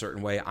done a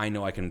certain way. I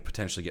know I can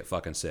potentially get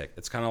fucking sick.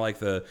 It's kind of like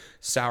the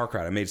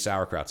sauerkraut. I made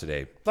sauerkraut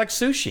today. Like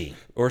sushi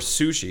or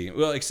sushi.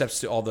 Well,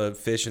 except all the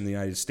fish in the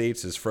United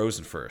States is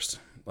frozen first.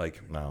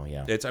 Like, no,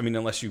 yeah. It's. I mean,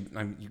 unless you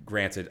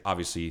granted,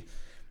 obviously,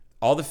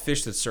 all the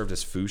fish that's served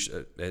as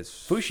sushi,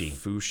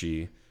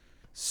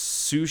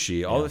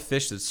 all the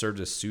fish that's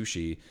served as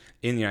sushi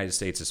in the United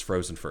States is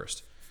frozen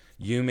first.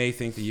 You may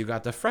think that you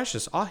got the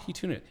freshest ahi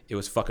tuna. It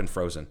was fucking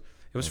frozen.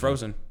 It was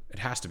frozen. It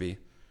has to be.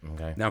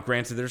 Okay. Now,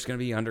 granted, there's going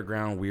to be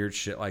underground weird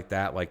shit like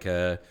that, like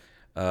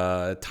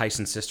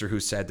Tyson's sister who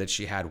said that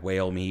she had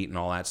whale meat and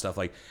all that stuff.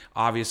 Like,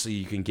 obviously,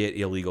 you can get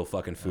illegal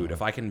fucking food.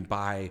 If I can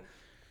buy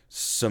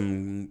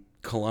some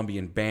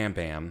Colombian Bam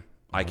Bam,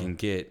 I can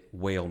get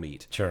whale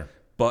meat. Sure.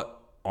 But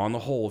on the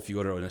whole, if you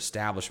go to an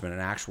establishment,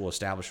 an actual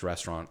established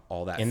restaurant,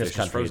 all that fish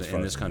is frozen.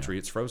 In this country,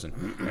 it's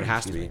frozen. It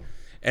has to be.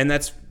 And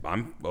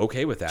I'm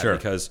okay with that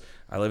because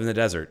I live in the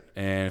desert.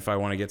 And if I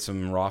want to get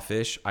some raw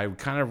fish, I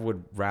kind of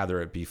would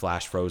rather it be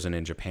flash frozen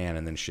in Japan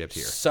and then shipped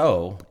here.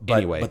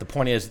 But the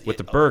point is with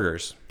the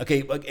burgers.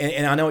 Okay,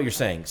 and I know what you're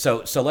saying.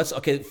 So let's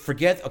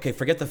forget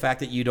the fact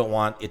that you don't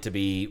want it to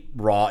be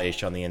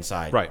raw-ish on the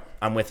inside. Right.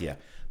 I'm with you.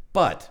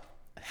 But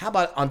how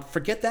about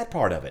forget that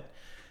part of it?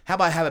 How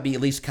about have it be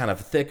at least kind of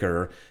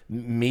thicker,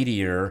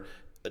 meatier,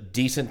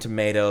 decent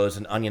tomatoes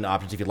and onion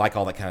options if you like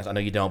all that kind of stuff. I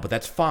know you don't, but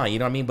that's fine. You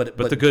know what I mean? But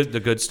the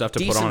good stuff to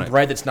put on it. Decent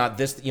bread that's not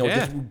this,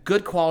 just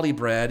good quality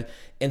bread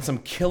and some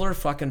killer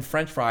fucking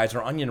French fries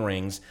or onion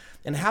rings.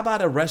 And how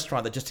about a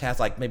restaurant that just has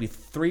like maybe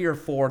 3 or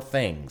 4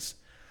 things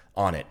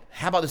on it?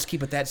 How about just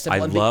keep it that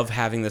simple? I love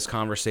having this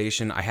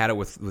conversation. I had it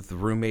with the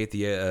roommate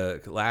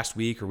the last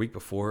week or week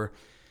before.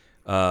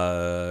 She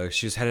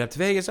was headed up to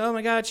Vegas. Oh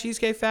my God,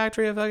 Cheesecake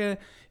Factory.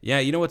 Yeah,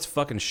 you know what's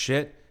fucking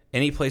shit?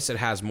 Any place that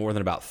has more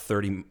than about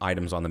 30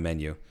 items on the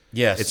menu,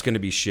 yes, it's going to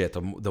be shit.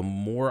 The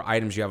more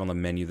items you have on the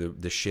menu,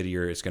 the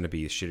shittier it's going to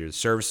be. The shittier the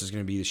service is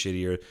going to be, the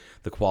shittier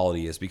the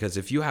quality is. Because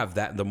if you have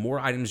that, the more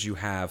items you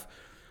have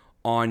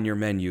on your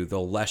menu, the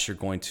less you're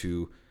going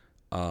to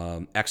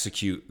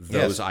execute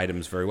those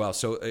items very well.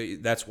 So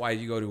that's why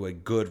you go to a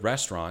good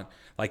restaurant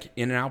like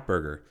In-N-Out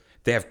Burger.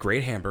 They have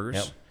great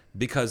hamburgers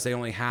because they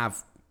only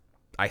have,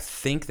 I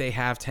think they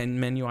have 10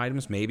 menu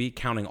items, maybe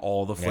counting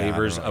all the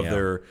flavors of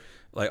their.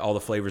 Like all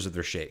the flavors of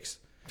their shakes.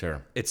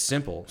 Sure. It's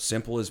simple.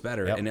 Simple is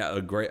better. Yep. And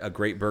a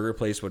great burger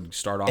place would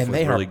start off with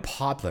really... And they are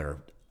popular.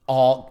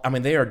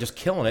 They are just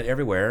killing it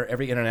everywhere.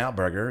 Every In-N-Out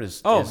burger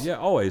is... yeah,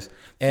 always.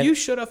 And you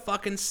should have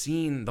fucking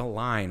seen the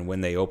line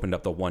when they opened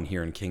up the one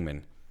here in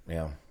Kingman.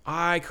 Yeah.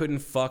 I couldn't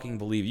fucking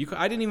believe...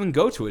 I didn't even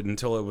go to it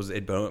until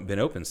it'd been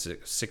open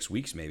 6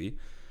 weeks maybe.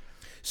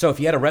 So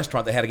if you had a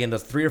restaurant that had, again,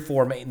 those 3 or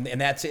 4,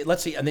 and that's it,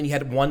 let's see, and then you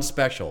had one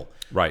special.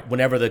 Right.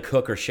 Whenever the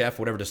cook or chef,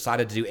 whatever,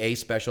 decided to do a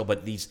special,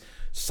 but these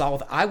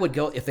solid, I would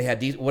go, if they had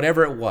these,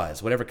 whatever it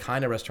was, whatever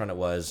kind of restaurant it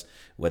was,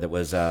 whether it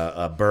was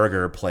a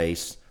burger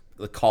place,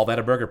 call that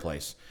a burger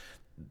place.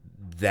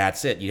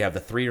 That's it. You have the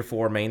 3 or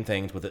 4 main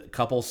things with a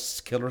couple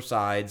killer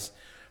sides,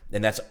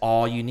 and that's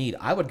all you need.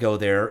 I would go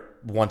there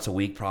once a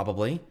week,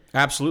 probably.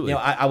 Absolutely.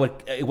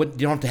 You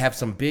don't have to have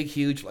some big,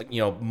 huge,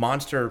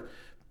 monster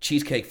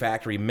Cheesecake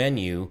Factory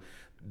menu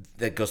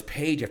that goes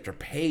page after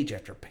page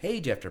after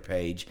page after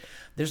page.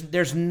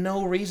 There's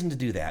no reason to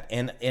do that,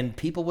 and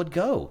people would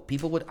go.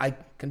 I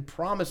can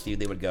promise you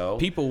they would go.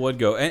 People would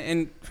go,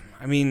 and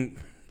I mean,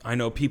 I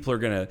know people are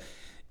gonna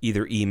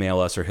either email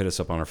us or hit us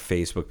up on our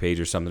Facebook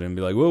page or something and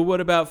be like, well, what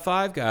about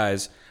Five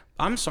Guys?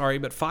 I'm sorry,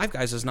 but Five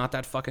Guys is not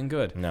that fucking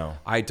good. No.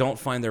 I don't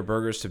find their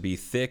burgers to be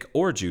thick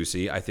or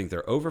juicy. I think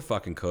they're over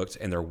fucking cooked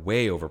and they're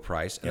way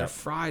overpriced, and their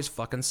fries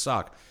fucking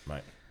suck.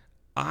 Right.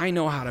 I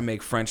know how to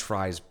make French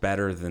fries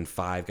better than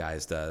Five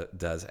Guys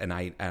does, and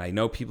I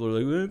know people are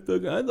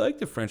like, I like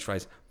the French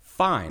fries.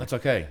 Fine. That's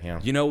okay,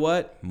 yeah. You know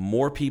what?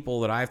 More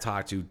people that I've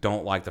talked to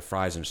don't like the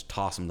fries and just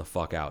toss them the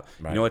fuck out.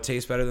 Right. You know what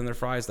tastes better than their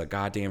fries? The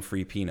goddamn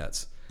free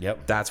peanuts.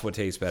 Yep. That's what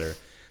tastes better.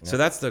 So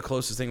that's the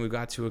closest thing we've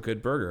got to a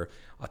good burger.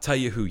 I'll tell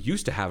you who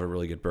used to have a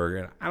really good burger,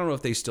 and I don't know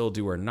if they still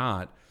do or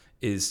not,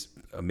 is,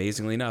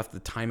 amazingly enough, the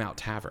Timeout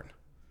Tavern.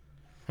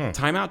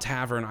 Timeout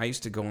Tavern, I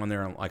used to go on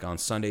there on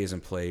Sundays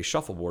and play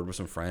shuffleboard with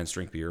some friends,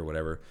 drink beer or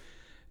whatever.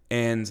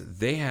 And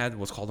they had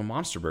what's called a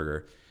Monster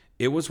Burger.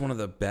 It was one of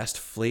the best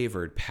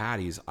flavored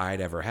patties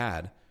I'd ever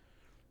had.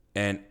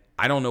 And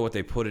I don't know what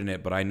they put in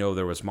it, but I know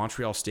there was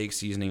Montreal steak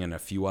seasoning and a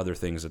few other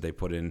things that they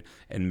put in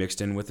and mixed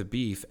in with the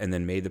beef and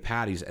then made the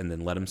patties and then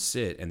let them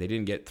sit. And they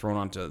didn't get thrown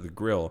onto the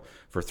grill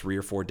for 3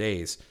 or 4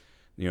 days.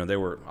 You know, they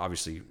were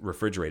obviously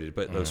refrigerated,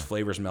 but those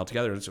flavors melt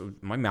together. And so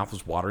my mouth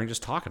was watering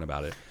just talking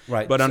about it.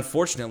 Right. But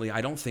unfortunately,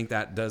 I don't think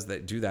that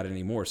do that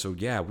anymore. So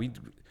yeah,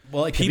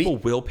 people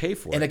will pay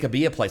for it. And it could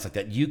be a place like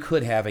that. You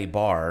could have a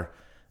bar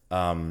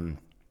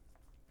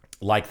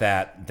like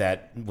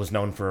that was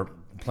known for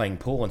playing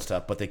pool and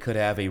stuff, but they could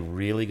have a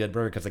really good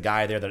burger because the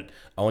guy there that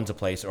owns a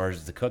place or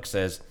as the cook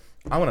says,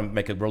 I want to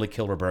make a really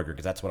killer burger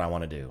because that's what I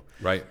want to do.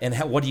 Right. And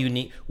what do you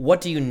need?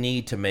 What do you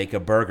need to make a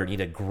burger? You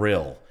need a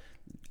grill.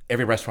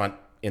 Every restaurant,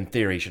 in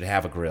theory, should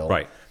have a grill.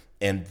 Right.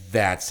 And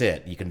that's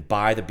it. You can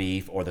buy the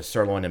beef or the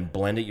sirloin and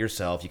blend it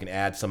yourself. You can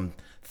add some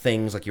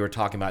things like you were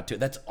talking about too.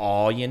 That's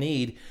all you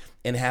need.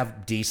 And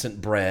have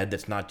decent bread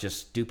that's not just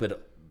stupid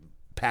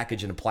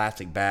package in a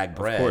plastic bag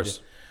bread. Of course.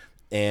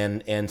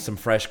 And some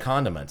fresh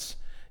condiments.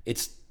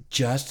 It's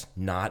just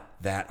not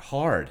that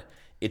hard.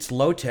 It's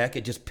low tech.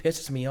 It just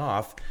pisses me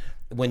off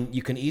when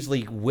you can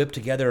easily whip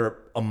together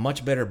a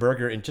much better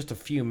burger in just a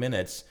few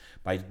minutes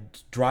by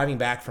driving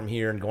back from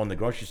here and going to the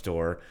grocery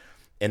store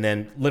and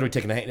then literally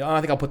taking I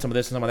think I'll put some of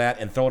this and some of that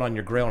and throw it on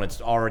your grill and it's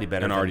already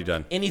better and already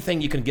done.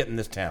 Anything you can get in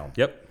this town.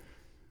 Yep.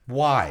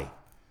 Why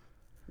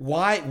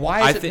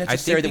is it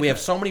necessary that we have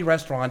so many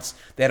restaurants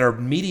that are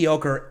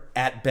mediocre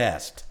at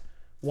best?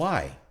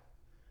 Why?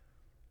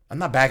 I'm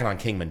not bagging on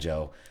Kingman,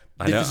 Joe.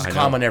 This is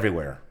common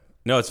everywhere.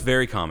 No, it's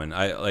very common.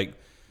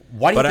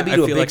 Why do you have to be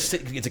to a big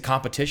city? It's a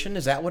competition?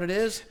 Is that what it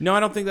is? No, I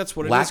don't think that's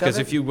what it is. Because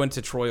if you went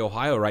to Troy,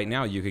 Ohio right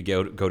now, you could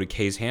go to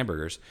Kay's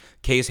Hamburgers.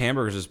 Kay's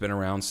Hamburgers has been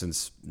around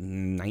since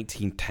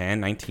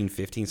 1910,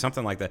 1915,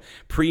 something like that,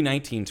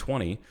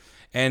 pre-1920.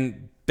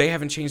 And they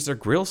haven't changed their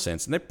grill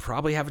since. And they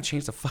probably haven't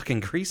changed the fucking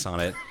grease on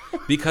it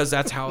because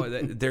that's how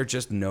they're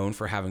just known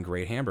for having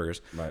great hamburgers.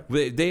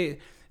 Right.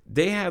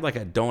 They had like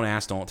a don't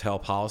ask, don't tell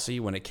policy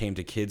when it came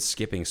to kids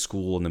skipping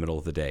school in the middle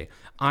of the day.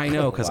 I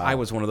know because I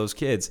was one of those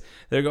kids.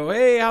 They go,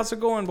 hey, how's it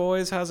going,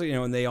 boys? How's it?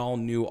 And they all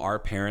knew our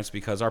parents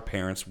because our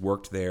parents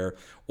worked there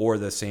or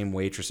the same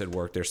waitress had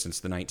worked there since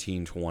the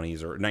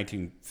 1920s or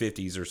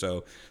 1950s or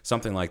so,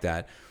 something like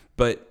that.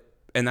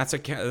 And that's a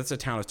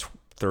town of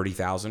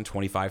 30,000,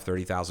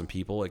 30,000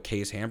 people.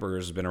 Kay's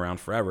Hamburgers has been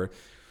around forever.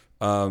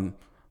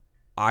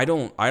 I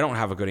don't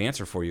have a good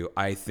answer for you.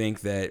 I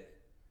think that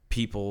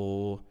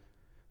people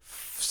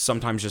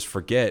sometimes just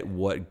forget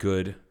what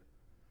good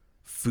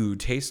food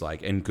tastes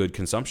like and good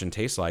consumption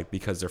tastes like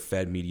because they're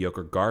fed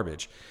mediocre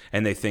garbage.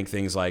 And they think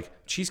things like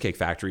Cheesecake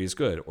Factory is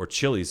good or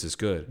Chili's is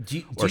good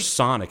or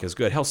Sonic is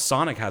good. Hell,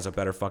 Sonic has a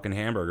better fucking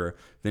hamburger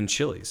than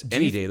Chili's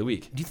any day of the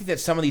week. Do you think that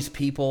some of these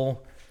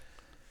people,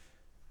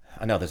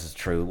 I know this is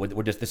true,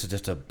 this is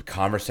just a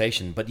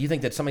conversation, but do you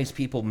think that some of these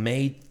people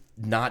may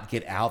not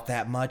get out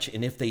that much?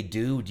 And if they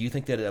do you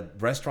think that a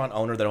restaurant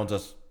owner that owns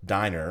a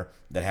diner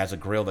that has a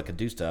grill that could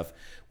do stuff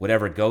would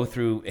ever go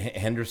through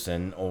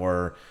Henderson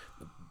or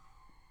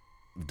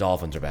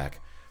Dolphins are back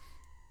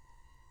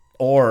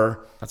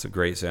or that's a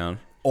great sound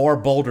or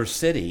Boulder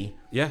City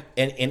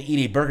and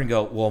eat a burger and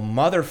go, well,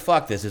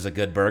 motherfuck, this is a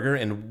good burger,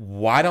 and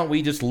why don't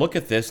we just look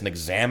at this and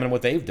examine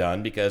what they've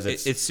done because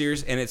it's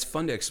serious and it's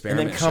fun to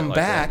experiment and then come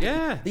back.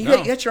 You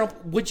get your own.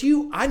 Would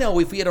you? I know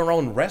if we had our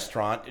own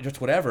restaurant, just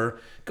whatever,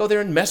 go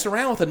there and mess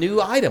around with a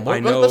new item.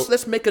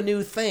 Let's make a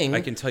new thing. I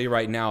can tell you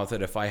right now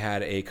that if I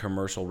had a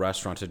commercial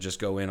restaurant to just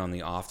go in on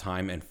the off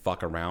time and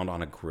fuck around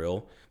on a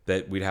grill,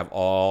 that we'd have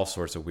all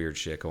sorts of weird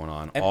shit going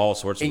on. And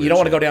you don't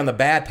want to go down the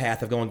bad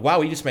path of going, wow,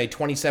 we just made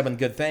 27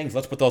 good things.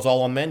 Let's put those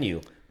all on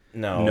menu.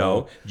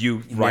 No.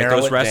 You write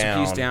those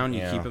recipes down.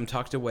 You keep them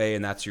tucked away,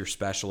 and that's your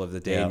special of the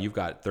day. And you've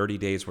got 30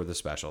 days worth of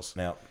specials.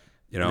 Yeah.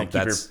 That's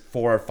keep your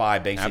 4 or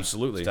 5 basic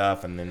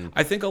stuff, and then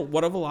I think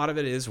what a lot of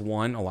it is,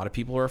 one, a lot of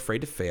people are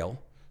afraid to fail,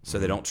 so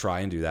they don't try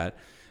and do that.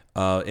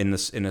 In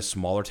a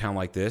smaller town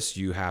like this,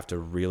 you have to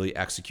really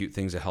execute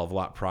things a hell of a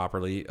lot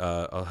properly,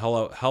 a hell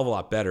of a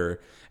lot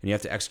better, and you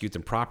have to execute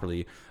them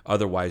properly.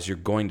 Otherwise, you're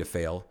going to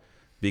fail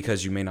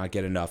because you may not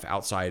get enough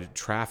outside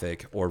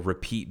traffic or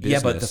repeat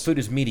business. Yeah, but the food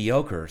is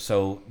mediocre,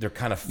 so they're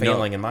kind of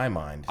failing in my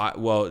mind.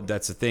 Well,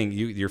 that's the thing.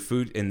 Your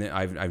food,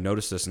 I've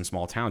noticed this in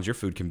small towns. Your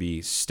food can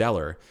be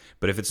stellar,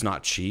 but if it's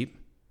not cheap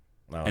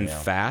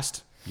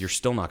fast, you're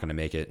still not going to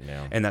make it,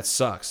 and that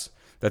sucks.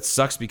 That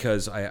sucks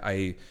because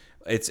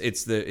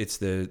It's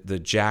the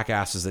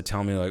jackasses that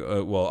tell me like,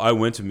 well, I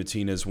went to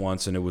Matina's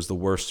once and it was the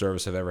worst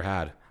service I've ever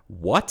had.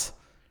 What?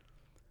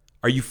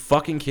 Are you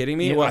fucking kidding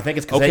me? You know what? I think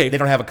it's because they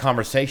don't have a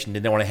conversation. They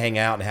don't want to hang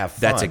out and have fun.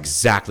 That's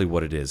exactly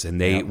what it is.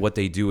 And what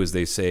they do is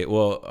they say,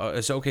 well,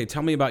 it's okay.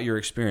 Tell me about your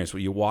experience.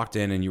 Well, you walked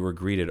in and you were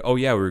greeted. Oh,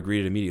 yeah, we were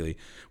greeted immediately.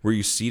 Were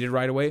you seated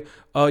right away?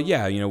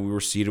 Yeah, we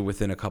were seated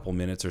within a couple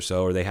minutes or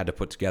so, or they had to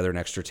put together an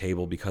extra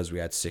table because we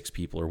had 6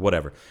 people or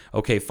whatever.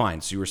 Okay,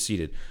 fine. So you were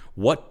seated.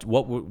 What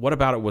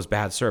about it was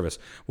bad service?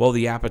 Well,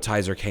 the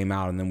appetizer came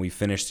out, and then we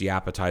finished the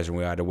appetizer, and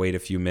we had to wait a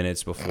few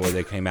minutes before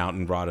they came out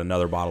and brought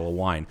another bottle of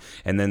wine.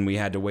 And then we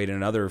had to wait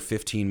another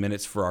 15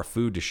 minutes for our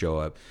food to show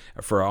up,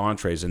 for our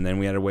entrees, and then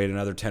we had to wait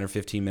another 10 or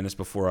 15 minutes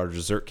before our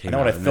dessert came out. I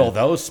know what to fill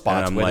those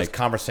spots with is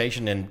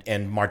conversation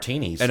and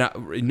martinis. And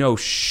no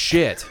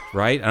shit,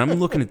 right? And I'm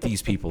looking at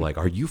these people like,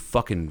 are you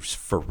fucking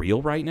for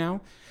real right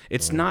now?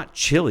 It's not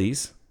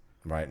Chili's.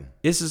 Right.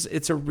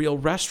 It's a real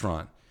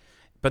restaurant.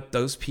 But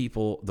those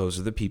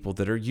are the people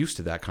that are used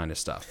to that kind of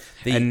stuff.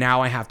 And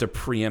now I have to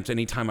preempt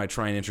anytime I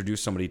try and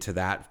introduce somebody to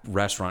that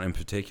restaurant in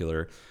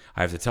particular.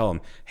 I have to tell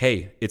them,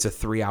 hey, it's a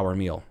 3-hour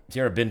meal. Have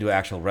you ever been to an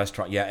actual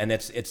restaurant? Yeah, and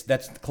that's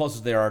the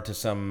closest there are to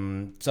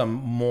some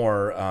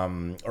more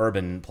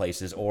urban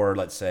places, or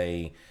let's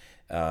say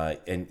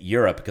in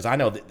Europe, because I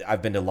know that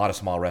I've been to a lot of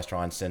small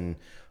restaurants in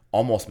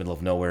almost middle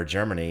of nowhere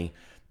Germany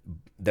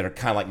that are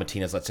kind of like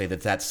Martina's, let's say,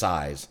 that's that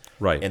size.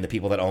 Right. And the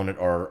people that own it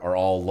are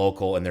all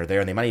local, and they're there,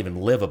 and they might even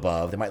live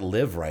above. They might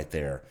live right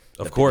there.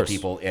 Of course. The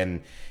people,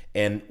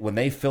 and when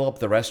they fill up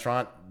the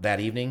restaurant that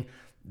evening,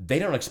 they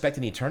don't expect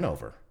any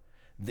turnover.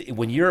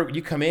 When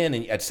you come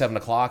in at 7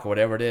 o'clock or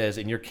whatever it is,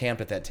 and you're camped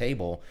at that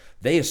table,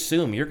 they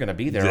assume you're going to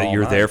be there all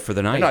You're night. there for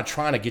the night. They're not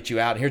trying to get you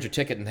out. Here's your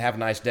ticket and have a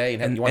nice day.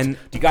 Do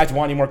you guys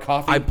want any more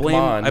coffee? I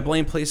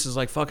blame places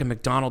like fucking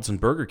McDonald's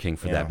and Burger King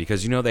for that,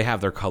 because they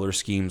have their color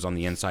schemes on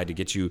the inside to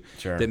get you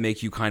that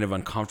make you kind of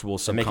uncomfortable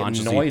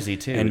subconsciously. Make it noisy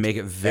too, and make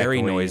it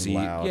very noisy.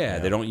 Loud, yeah,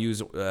 they don't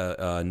use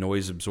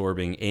noise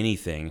absorbing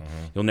anything.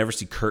 Mm-hmm. You'll never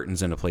see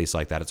curtains in a place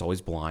like that. It's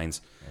always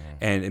blinds.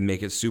 And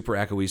make it super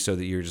echoey so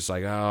that you're just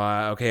like,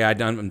 oh, okay,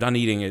 I'm done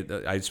eating it.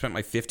 I spent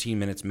my 15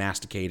 minutes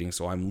masticating,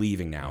 so I'm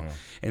leaving now.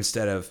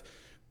 Instead of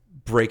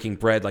breaking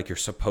bread like you're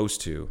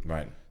supposed to.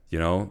 Right.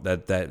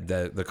 That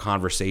the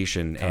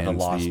conversation kind and of a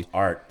lost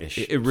art-ish.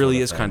 It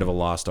really is kind of a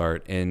lost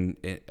art. And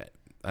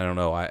I don't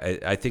know.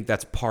 I think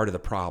that's part of the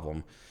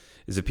problem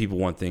is that people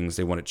want things.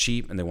 They want it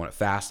cheap, and they want it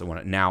fast. They want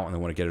it now, and they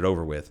want to get it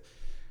over with.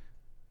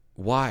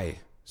 Why?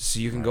 So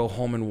you can go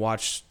home and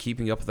watch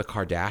Keeping Up with the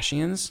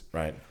Kardashians?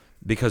 Right.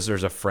 Because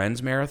there's a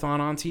Friends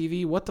marathon on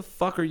TV? What the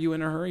fuck are you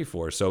in a hurry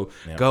for? So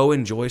go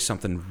enjoy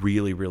something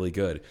really, really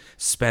good.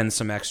 Spend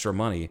some extra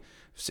money.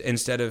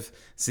 Instead of,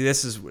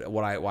 this is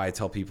why I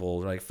tell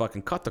people, like,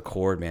 fucking cut the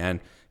cord, man.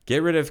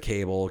 Get rid of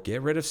cable.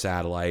 Get rid of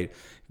satellite.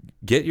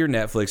 Get your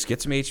Netflix.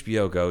 Get some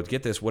HBO Go.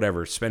 Get this,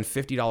 whatever. Spend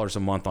 $50 a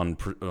month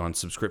on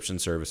subscription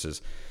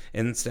services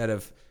instead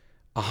of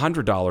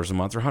 $100 a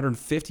month or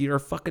 $150, or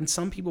fucking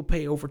some people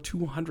pay over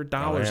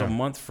 $200 a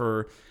month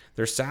for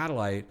their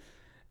satellite.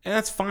 And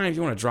that's fine if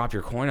you want to drop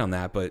your coin on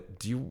that,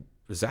 but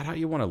is that how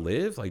you want to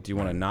live? Like, do you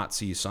want to not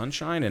see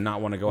sunshine and not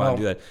want to go out and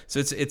do that?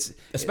 So it's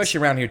especially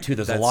around here too.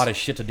 There's a lot of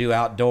shit to do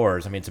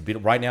outdoors. I mean,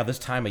 right now this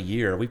time of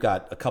year, we've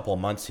got a couple of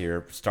months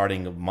here,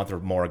 starting a month or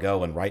more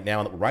ago, and right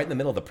now, right in the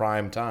middle of the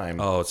prime time.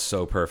 Oh, it's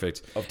so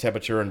perfect of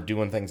temperature and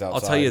doing things outside.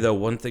 I'll tell you though,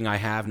 one thing I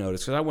have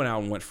noticed, because I went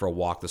out and went for a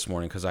walk this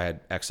morning because I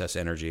had excess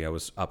energy. I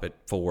was up at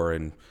 4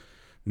 and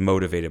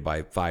motivated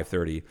by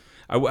 5:30.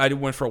 I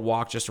went for a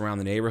walk just around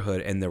the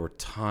neighborhood, and there were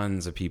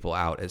tons of people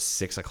out at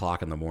 6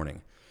 o'clock in the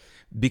morning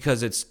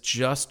because it's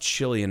just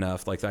chilly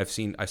enough. Like I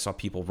saw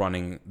people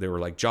running. They were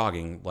like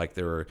jogging, like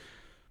they were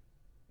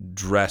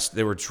dressed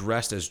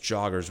as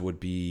joggers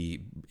would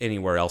be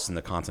anywhere else in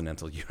the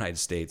continental United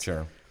States.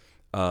 Sure.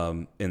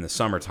 In the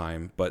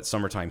summertime, but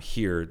summertime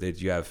here,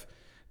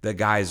 the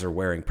guys are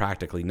wearing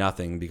practically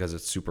nothing because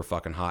it's super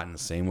fucking hot, and the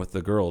same with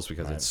the girls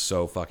because it's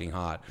so fucking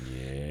hot.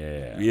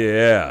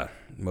 Yeah.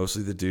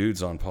 Mostly the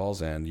dudes on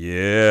Paul's end.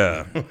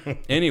 Yeah.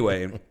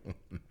 Anyway,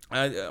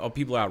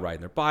 people out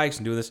riding their bikes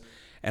and doing this,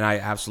 and I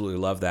absolutely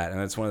love that. And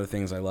that's one of the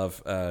things I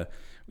love.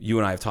 You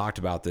and I have talked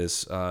about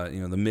this.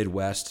 The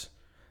Midwest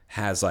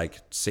has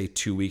say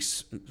 2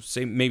 weeks,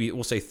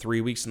 we'll say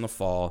 3 weeks in the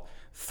fall,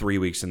 3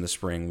 weeks in the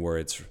spring where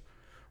it's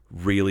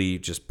really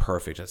just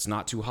perfect. It's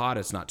not too hot.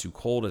 It's not too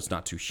cold. It's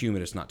not too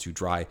humid. It's not too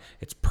dry.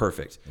 It's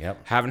perfect.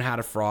 Yep. Haven't had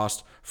a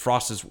frost.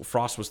 Frost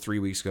was 3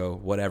 weeks ago.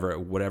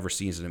 Whatever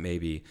season it may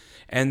be.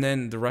 And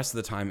then the rest of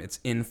the time, it's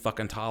in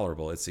fucking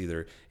tolerable. It's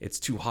either it's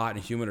too hot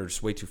and humid, or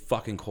just way too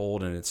fucking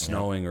cold and it's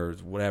snowing or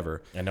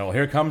whatever. I know.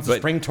 Here comes the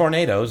spring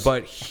tornadoes.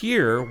 But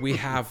here we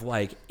have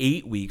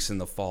 8 weeks in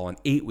the fall and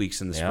 8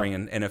 weeks in the spring,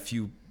 and a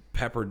few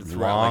peppered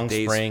throughout long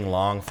days. Spring,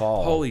 long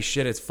fall. Holy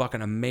shit, it's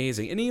fucking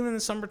amazing. And even in the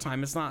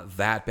summertime, it's not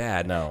that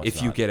bad. No,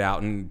 if you get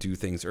out and do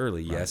things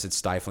early. Right. Yes, it's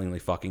stiflingly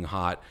fucking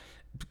hot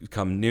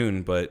come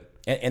noon, but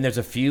and there's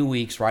a few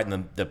weeks right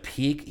in the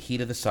peak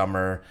heat of the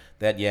summer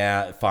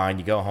that fine,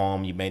 you go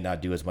home, you may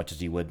not do as much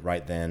as you would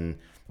right then.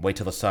 Wait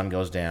till the sun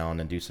goes down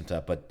and do some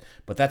stuff, but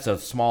that's a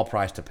small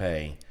price to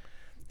pay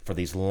for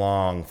these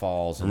long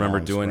falls and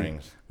long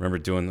springs. Remember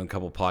doing a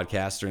couple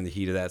podcasts during the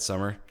heat of that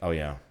summer? Oh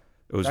yeah,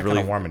 it was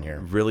really warm in here.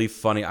 Really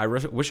funny. I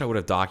wish I would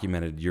have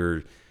documented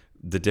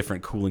the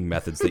different cooling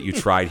methods that you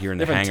tried here in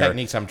the different hangar.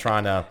 Techniques I'm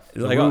trying to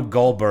Rube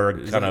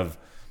Goldberg kind of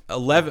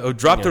 11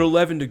 dropped at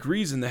 11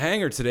 degrees in the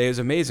hangar today. It was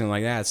amazing.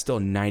 Like, it's still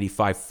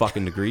 95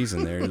 fucking degrees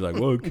in there. You're like,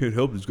 well, I can't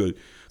help it. It's got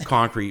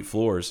concrete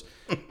floors.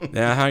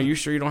 Now, are you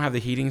sure you don't have the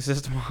heating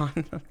system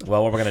on?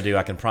 Well, what we're gonna do,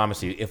 I can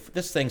promise you, if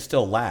this thing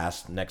still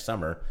lasts next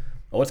summer,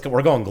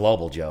 we're going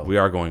global, Joe. We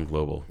are going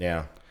global.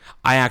 Yeah.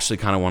 I actually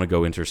kind of want to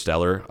go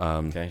interstellar.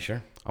 Okay,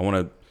 sure. I want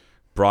to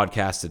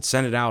broadcast it,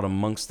 send it out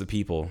amongst the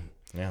people.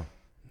 Yeah,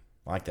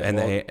 I like that. And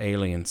the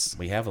aliens.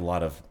 We have a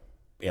lot of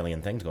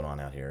alien things going on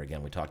out here.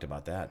 Again, we talked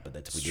about that, but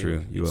that's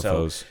true.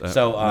 UFOs.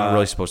 So I'm not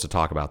really supposed to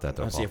talk about that,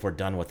 though. Let's see if we're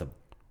done with the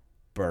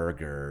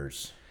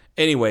burgers.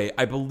 Anyway,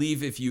 I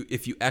believe if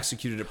you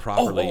executed it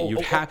properly,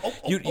 you'd have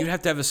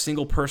to have a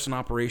single person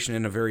operation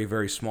in a very,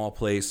 very small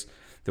place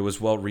that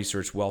was well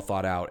researched, well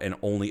thought out, and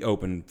only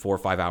open 4 or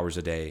 5 hours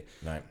a day.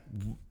 Right.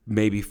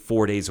 Maybe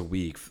 4 days a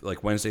week,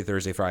 like Wednesday,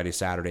 Thursday, Friday,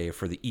 Saturday,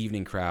 for the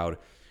evening crowd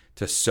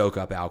to soak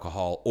up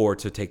alcohol or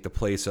to take the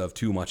place of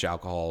too much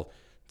alcohol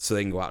so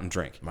they can go out and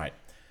drink. Right.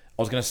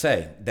 I was going to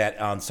say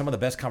that some of the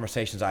best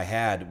conversations I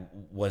had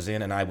was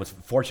in, and I was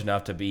fortunate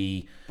enough to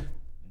be,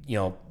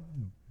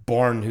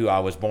 born who I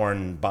was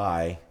born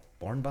by.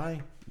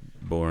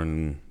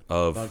 Born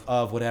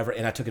of whatever,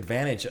 and I took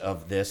advantage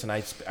of this, and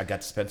I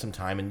got to spend some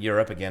time in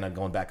Europe. Again, I'm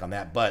going back on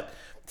that, but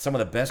some of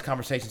the best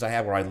conversations I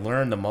had where I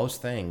learned the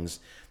most things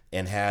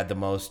and had the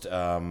most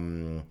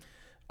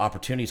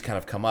opportunities kind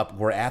of come up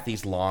were at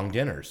these long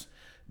dinners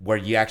where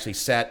you actually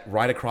sat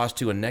right across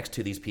to and next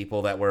to these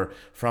people that were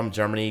from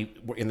Germany,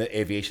 were in the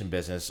aviation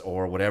business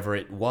or whatever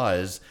it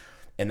was.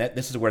 And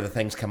this is where the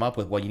things come up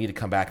with, well, you need to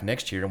come back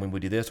next year, and when we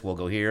do this, we'll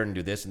go here and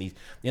do this. And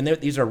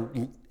these are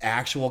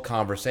actual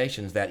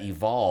conversations that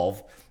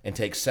evolve and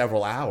take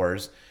several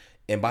hours.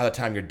 And by the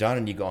time you're done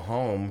and you go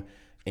home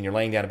and you're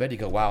laying down in bed, you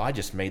go, wow, I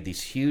just made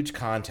these huge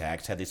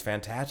contacts, had these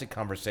fantastic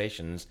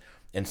conversations,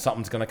 and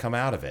something's going to come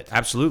out of it.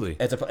 Absolutely.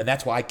 And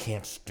that's why I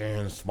can't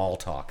stand small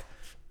talk.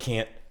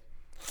 Can't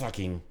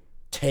fucking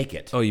take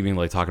it. Oh, you mean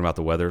like talking about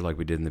the weather like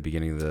we did in the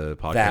beginning of the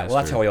podcast?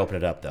 That's how we open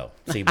it up, though.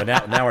 See, but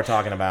now we're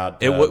talking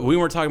about... we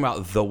weren't talking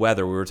about the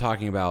weather. We were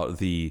talking about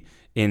the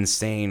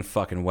insane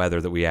fucking weather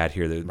that we had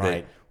here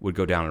that would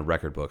go down in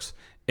record books.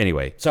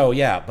 Anyway. So,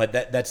 yeah, but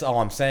that's all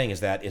I'm saying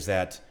is that,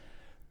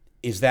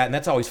 and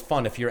that's always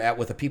fun if you're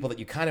with the people that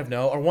you kind of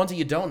know or ones that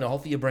you don't know,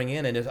 hopefully you bring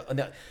in.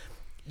 And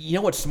you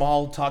know what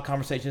small talk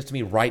conversation is to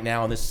me right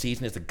now in this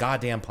season is the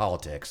goddamn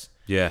politics.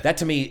 Yeah. That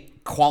to me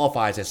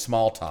qualifies as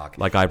small talk.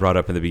 Like I brought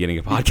up in the beginning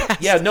of the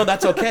podcast. Yeah, no,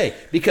 that's okay.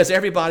 Because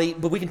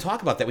but we can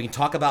talk about that. We can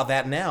talk about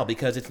that now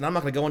because I'm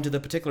not going to go into the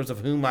particulars of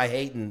whom I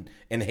hate and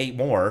hate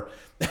more.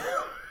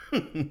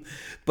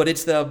 But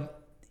it's the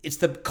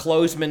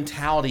closed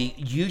mentality.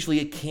 Usually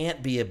it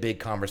can't be a big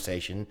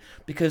conversation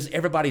because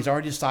everybody's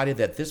already decided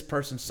that this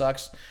person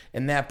sucks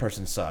and that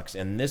person sucks.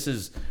 And this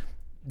is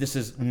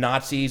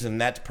Nazis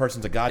and that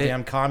person's a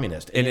goddamn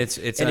communist. And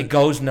it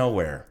goes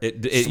nowhere.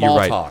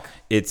 Small talk.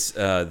 It's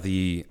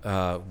the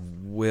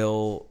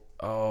Will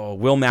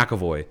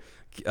McAvoy,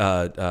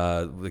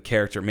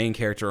 the main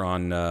character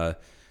on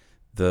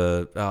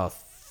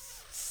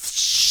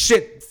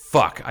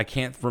I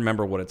can't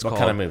remember what it's called. What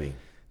kind of movie?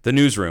 The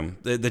Newsroom,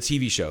 the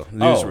TV show.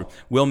 Newsroom.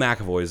 Will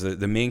McAvoy is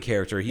the main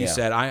character. He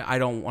said, I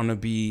don't want to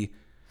be...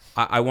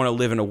 I want to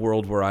live in a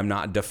world where I'm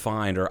not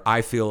defined, or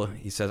I feel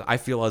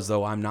as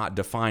though I'm not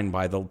defined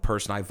by the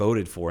person I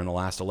voted for in the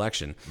last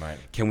election. Right.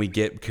 Can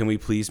we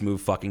please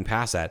move fucking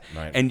past that?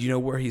 Right. And you know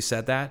where he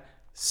said that?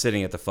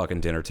 Sitting at the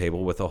fucking dinner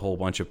table with a whole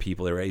bunch of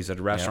people. He's at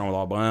a restaurant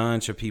with a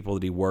bunch of people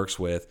that he works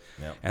with,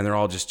 and they're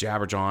all just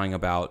jabber-jawing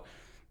about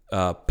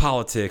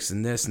politics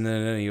and this and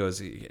then. And he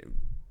goes,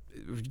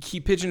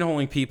 keep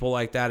pigeonholing people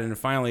like that, and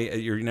finally,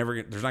 there's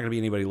not going to be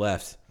anybody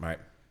left. Right.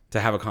 To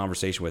have a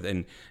conversation with.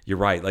 And you're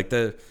right. Like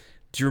do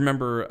you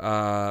remember,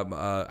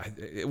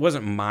 it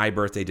wasn't my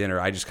birthday dinner.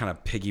 I just kind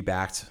of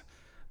piggybacked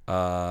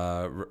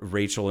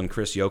Rachel and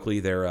Chris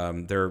Yoakley.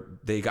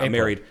 They got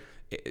married.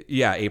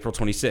 Yeah, April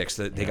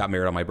 26th. They got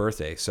married on my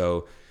birthday.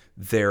 So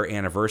their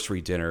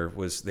anniversary dinner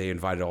was, they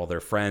invited all their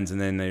friends, and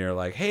then they're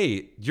like,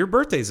 hey, your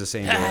birthday's the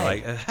same day. We're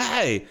like,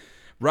 hey.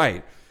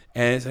 Right.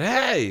 And it's,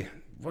 hey,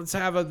 let's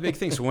have a big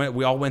thing. So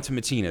we all went to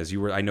Matina's. You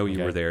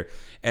were there.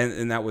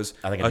 And that was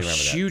a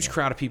huge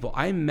crowd of people.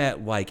 I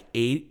met like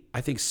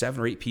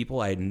 7 or 8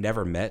 people I had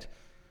never met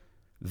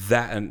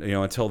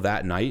until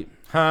that night.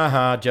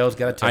 Joe's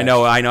got a text. I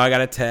know. I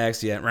got a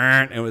text.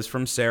 Yeah. It was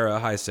from Sarah.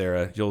 Hi,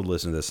 Sarah. You'll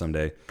listen to this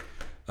someday.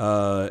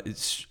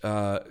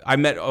 I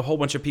met a whole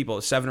bunch of people,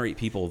 7 or 8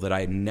 people that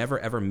I had never,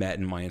 ever met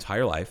in my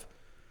entire life.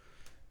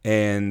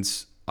 And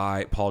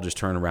Paul just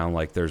turned around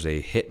like there's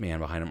a hitman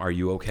behind him. Are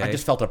you okay? I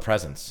just felt a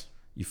presence.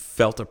 You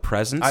felt a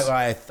presence?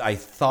 I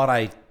thought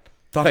I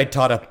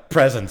taught a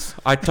presence.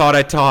 I thought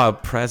I taught a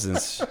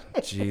presence.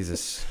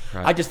 Jesus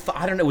Christ.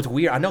 I don't know. It was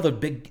weird. I know the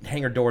big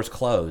hangar doors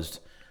closed.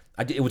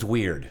 It was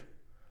weird.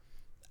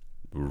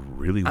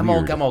 really I'm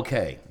weird. I'm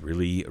okay.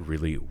 Really,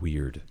 really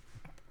weird.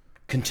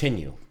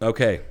 Continue.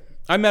 Okay.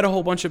 I met a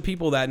whole bunch of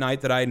people that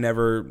night that I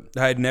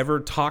had never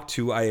talked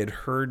to. I had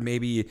heard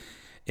maybe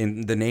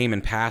in the name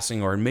in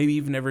passing, or maybe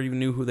even never even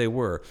knew who they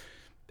were.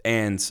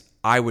 And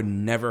I would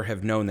never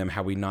have known them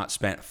had we not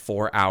spent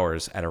 4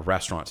 hours at a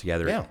restaurant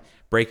together. Yeah.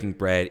 Breaking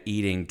bread,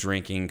 eating,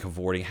 drinking,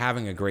 cavorting,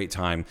 having a great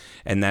time.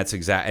 And that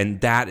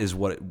is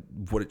what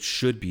it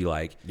should be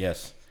like.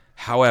 Yes.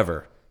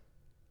 However,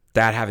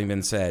 that having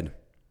been said,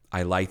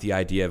 I like the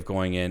idea of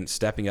going in,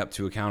 stepping up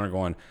to a counter,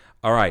 going,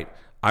 all right,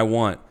 I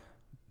want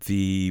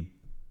the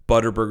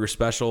Butterburger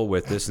special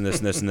with this and this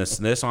and this and this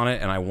and this on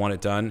it, and I want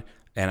it done,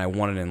 and I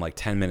want it in like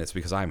 10 minutes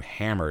because I'm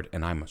hammered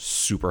and I'm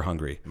super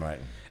hungry. Right.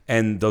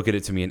 And they'll get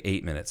it to me in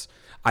 8 minutes.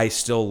 I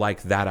still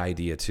like that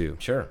idea too.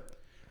 Sure.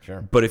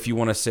 But if you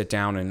want to sit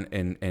down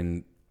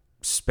and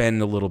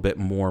spend a little bit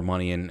more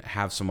money and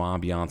have some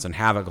ambiance and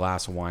have a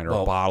glass of wine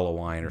or a bottle of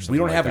wine or something, we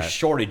don't like have that. a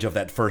shortage of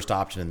that first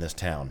option in this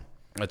town.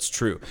 That's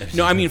true.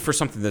 No, I mean for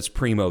something that's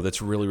primo,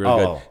 that's really,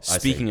 really good.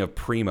 Speaking of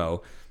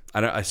primo,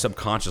 I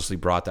subconsciously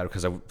brought that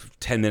because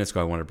 10 minutes ago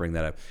I wanted to bring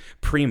that up.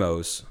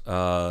 Primos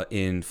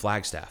in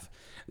Flagstaff,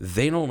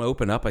 they don't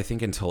open up, I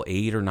think, until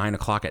 8 or 9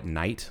 o'clock at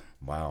night.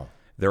 Wow.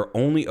 They're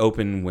only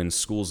open when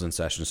school's in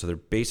session, so they're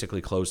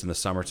basically closed in the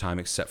summertime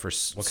except for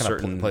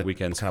certain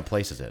weekends. What kind of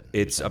place is it?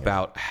 It's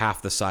about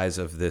half the size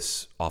of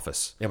this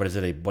office. Yeah, but is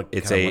it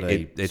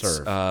It's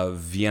serve?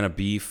 Vienna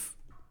beef,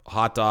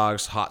 hot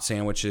dogs, hot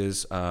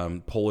sandwiches,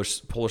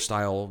 Polish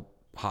style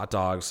hot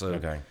dogs.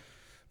 Okay.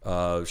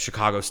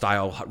 Chicago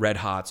style red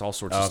hots, all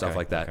sorts of stuff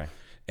like that. Okay.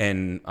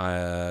 And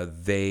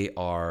they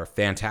are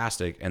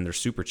fantastic and they're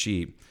super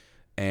cheap.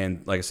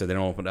 And like I said, they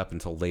don't open up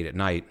until late at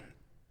night.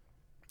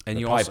 And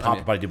you also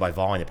probably do by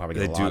volume. They probably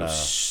get a lot of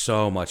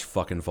so much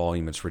fucking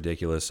volume. It's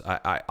ridiculous.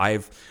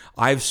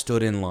 I've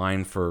stood in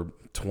line for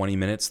 20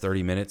 minutes,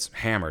 30 minutes,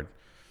 hammered,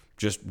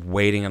 just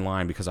waiting in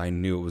line because I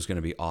knew it was going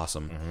to be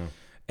awesome. Mm-hmm.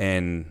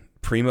 And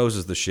Primo's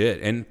is the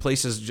shit. And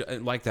places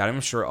like that, I'm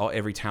sure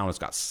every town has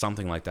got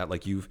something like that.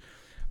 Like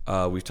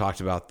we've talked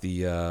about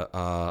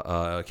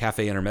the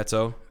Cafe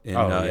Intermezzo in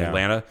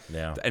Atlanta,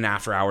 an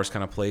after hours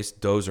kind of place.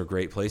 Those are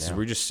great places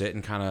where you just sit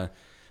and kind of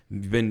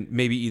been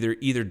maybe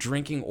either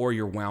drinking or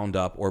you're wound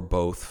up or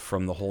both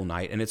from the whole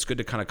night, and it's good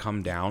to kind of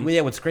come down. Well,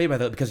 yeah, what's great about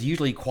that, because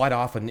quite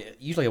often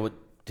I would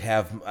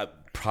have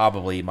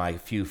probably my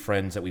few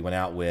friends that we went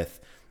out with,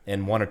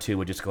 and one or two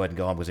would just go ahead and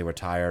go home because they were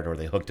tired or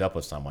they hooked up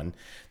with someone,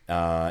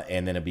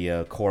 and then it'd be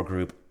a core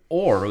group,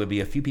 or it would be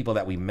a few people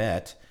that we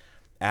met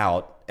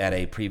out at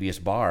a previous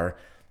bar,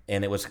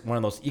 and it was one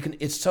of those.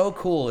 It's so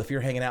cool if you're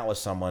hanging out with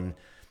someone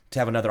to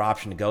have another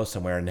option to go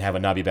somewhere and have a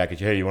nubby back at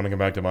you. Hey, you want to come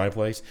back to my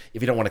place?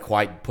 If you don't want to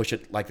quite push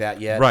it like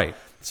that yet. Right.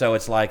 So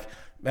it's like,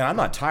 man, I'm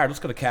not tired. Let's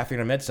go to Cafe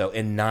Intermezzo.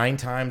 And 9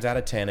 times out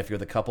of 10, if you're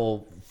the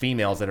couple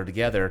females that are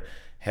together,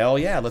 hell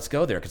yeah, let's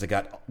go there because they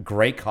got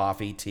great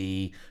coffee,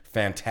 tea,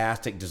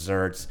 fantastic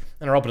desserts,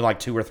 and they're open at like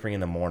 2 or 3 in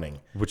the morning.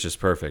 Which is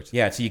perfect.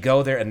 Yeah, so you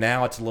go there, and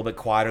now it's a little bit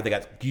quieter. They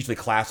got usually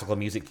classical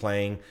music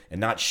playing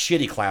and not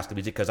shitty classical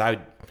music, because I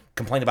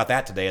complained about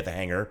that today at the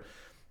hangar.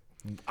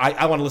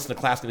 I want to listen to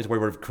classical music where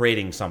we're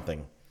creating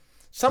something.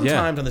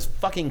 Sometimes on this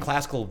fucking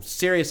classical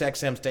Sirius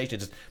XM station,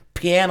 it's just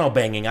piano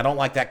banging. I don't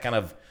like that kind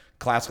of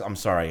classical. I'm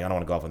sorry, I don't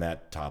want to go off on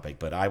that topic,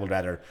 but I would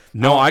rather.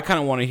 No, I kind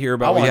of want to hear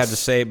about what you had to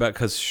say about,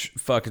 because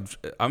fucking.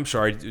 I'm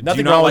sorry. Do Nothing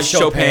you not wrong like with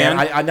Chopin.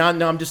 Chopin?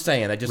 No, I'm just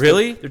saying.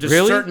 Really? There's just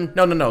Really? certain.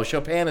 No.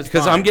 Chopin is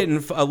Because fine. I'm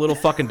getting a little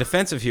fucking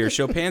defensive here.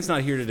 Chopin's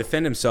not here to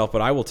defend himself,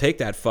 but I will take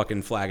that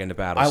fucking flag into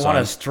battle. I want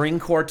a string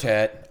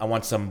quartet. I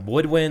want some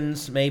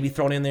woodwinds maybe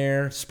thrown in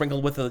there,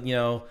 sprinkled with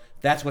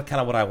that's what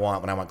I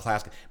want when I want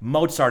classical.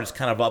 Mozart is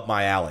kind of up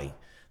my alley.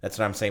 That's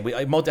what I'm saying.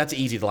 That's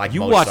easy to like. You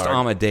Mozart. watched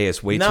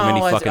Amadeus way too many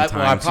fucking times.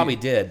 Well, I probably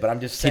did, but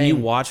I'm just saying. Can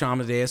you watch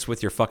Amadeus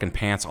with your fucking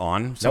pants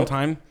on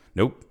sometime?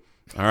 Nope.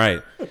 All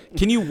right.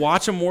 Can you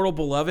watch Immortal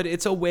Beloved?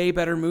 It's a way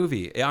better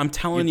movie. I'm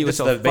telling you, it's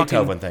the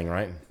Beethoven thing,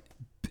 right?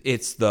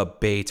 It's the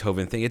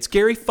Beethoven thing. It's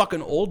Gary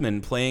fucking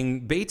Oldman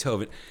playing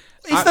Beethoven.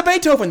 It's the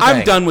Beethoven thing.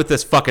 I'm done with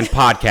this fucking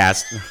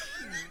podcast.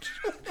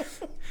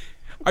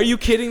 Are you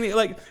kidding me?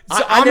 Like,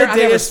 so I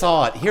never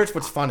saw it. Here's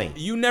what's funny.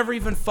 You never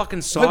even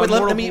fucking saw it.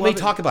 Let me Beloved?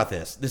 talk about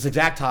this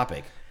exact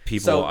topic.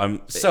 People,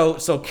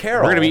 so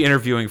Carol. We're gonna be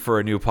interviewing for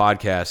a new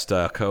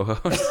podcast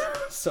co-host.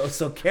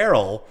 so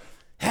Carol,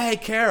 hey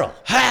Carol,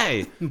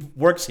 hey,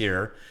 works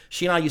here.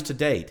 She and I used to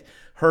date.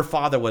 Her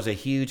father was a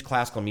huge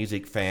classical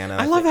music fan. And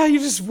I love how you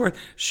just were.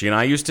 She and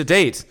I used to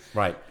date.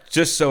 Right.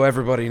 Just so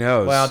everybody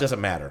knows. Well, it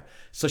doesn't matter.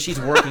 So she's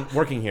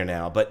working here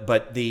now, but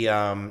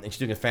and she's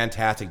doing a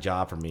fantastic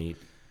job for me.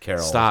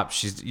 Carol. Stop.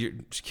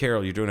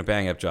 Carol, you're doing a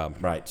bang up job.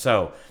 Right.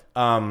 So,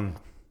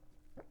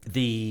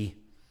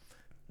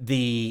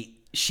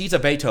 she's a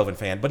Beethoven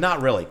fan, but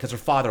not really, because her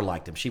father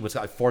liked him. She was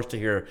forced to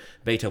hear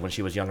Beethoven when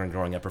she was younger and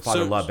growing up. Her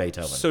father loved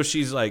Beethoven. So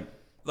she's like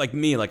like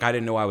me, like I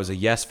didn't know I was a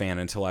Yes fan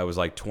until I was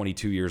like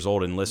 22 years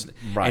old and listened,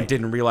 and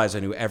didn't realize I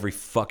knew every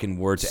fucking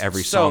word to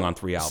every song on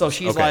 3 albums. So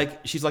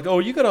she's like, oh,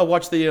 you gotta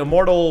watch the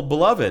Immortal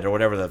Beloved or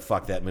whatever the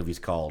fuck that movie's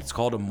called. It's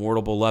called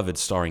Immortal Beloved,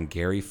 starring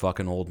Gary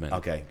fucking Oldman.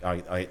 Okay, all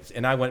right.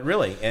 And I went,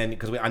 really? And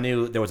because I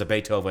knew there was a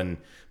Beethoven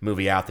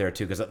movie out there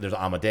too, because there's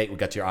Amadeus. We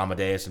got your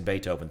Amadeus and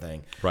Beethoven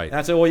thing, right? And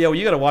I said, well, yeah,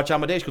 you got to watch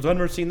Amadeus because I've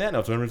never seen that.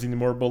 No, so I've never seen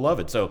Immortal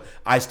Beloved. So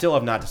I still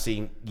have not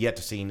seen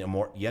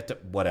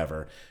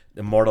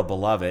Immortal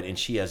Beloved, and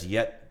she has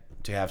yet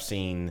to have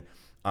seen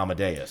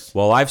Amadeus.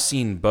 Well, I've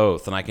seen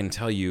both, and I can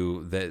tell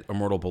you that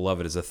Immortal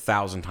Beloved is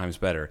 1,000 times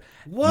better.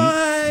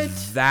 What?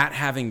 That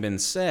having been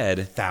said,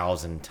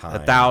 1,000 times.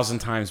 1,000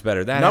 times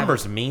better. That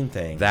numbers mean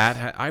things.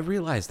 I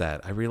realize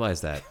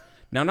that.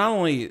 Now, not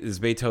only is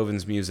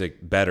Beethoven's music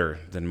better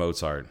than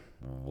Mozart.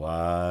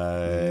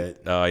 What?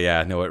 Oh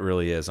yeah, no, it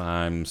really is.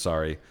 I'm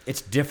sorry.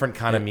 It's different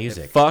kind of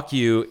music. Fuck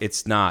you.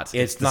 It's not.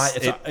 It's not.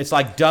 It's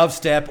like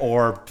dubstep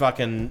or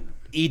fucking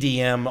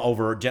EDM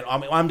over.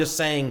 I'm just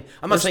saying.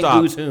 I'm not saying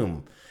who's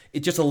whom.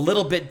 It's just a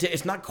little bit.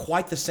 It's not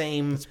quite the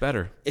same. It's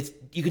better. It's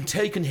you can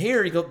tell. You can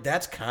hear. You go.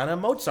 That's kind of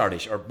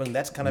Mozartish, or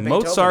that's kind of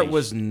Beethoven-ish. Mozart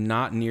was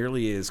not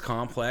nearly as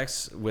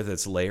complex with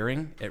its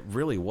layering. It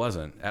really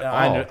wasn't at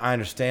all. I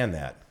understand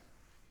that.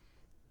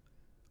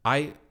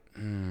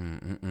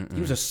 He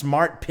was a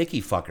smart,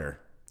 picky fucker.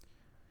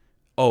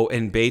 Oh,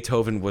 and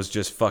Beethoven was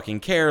just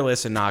fucking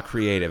careless and not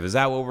creative. Is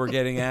that what we're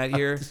getting at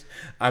here?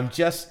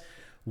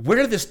 Where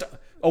did this...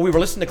 we were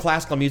listening to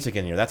classical music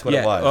in here. That's what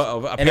it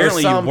was.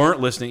 Apparently you weren't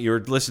listening. You were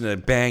listening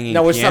to banging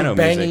piano music. No, it was some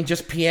banging,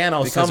 just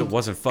piano. Because it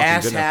wasn't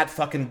fucking good enough. Asshat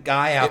fucking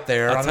guy out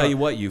there. I'll tell you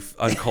what, you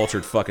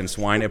uncultured fucking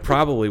swine. It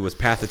probably was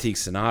Pathetique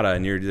Sonata,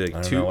 and you're like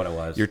I don't know what it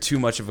was. You're too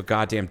much of a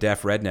goddamn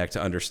deaf redneck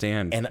to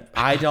understand. And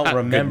I don't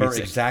remember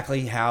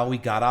exactly how we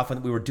got off.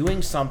 We were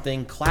doing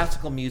something,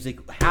 classical music.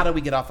 How did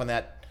we get off on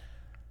that?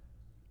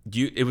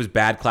 It was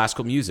bad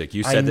classical music.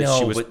 You said that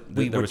she was. But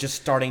we were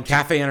just starting.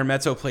 Cafe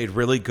Intermezzo played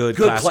really good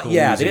classical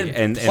music. They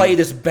didn't play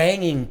this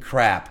banging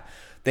crap.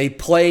 They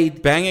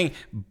played banging.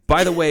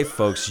 By the way,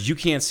 folks, you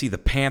can't see the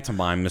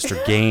pantomime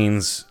Mr.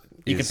 Gaines.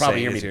 You can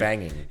probably hear me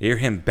banging. You hear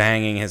him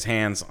banging his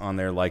hands on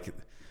there like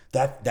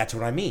that. That's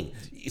what I mean.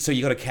 So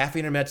you go to Cafe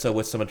Intermezzo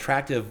with some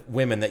attractive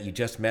women that you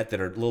just met that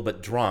are a little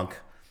bit drunk,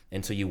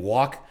 and so you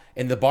walk,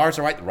 and the bars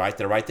are right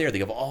there. They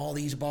have all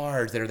these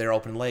bars that are there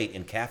open late,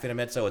 and Cafe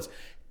Intermezzo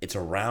it's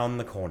around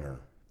the corner.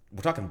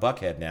 We're talking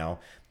Buckhead now,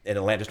 in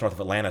Atlanta, just north of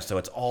Atlanta, so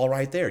it's all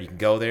right there. You can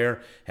go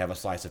there, have a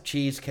slice of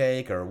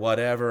cheesecake or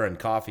whatever, and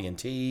coffee and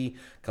tea,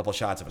 a couple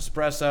shots of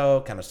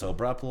espresso, kind of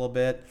sober up a little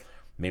bit,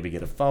 maybe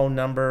get a phone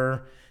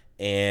number,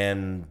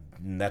 and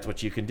that's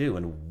what you can do.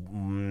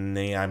 And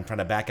I'm trying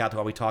to back out to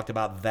what we talked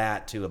about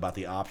that, too, about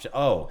the option.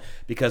 Oh,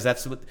 because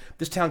that's what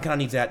this town kind of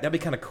needs that. That'd be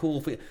kind of cool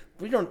if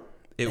we don't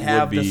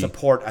have the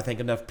support, I think,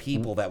 enough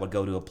people that would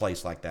go to a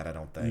place like that. I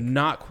don't think.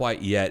 Not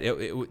quite yet.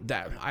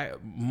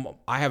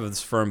 I have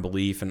this firm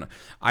belief, and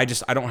I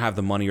don't have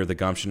the money or the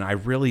gumption. I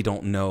really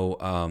don't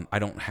know. I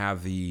don't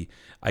have the,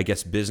 I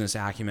guess, business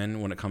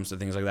acumen when it comes to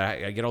things like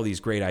that. I get all these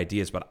great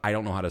ideas, but I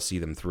don't know how to see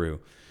them through.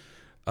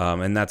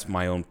 And that's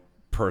my own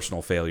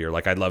personal failure.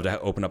 Like, I'd love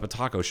to open up a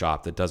taco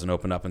shop that doesn't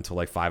open up until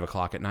like 5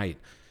 o'clock at night,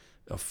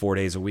 4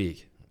 days a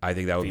week. I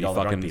think that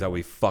would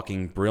be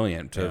fucking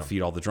brilliant to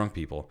feed all the drunk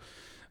people.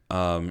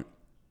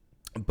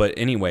 But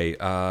anyway,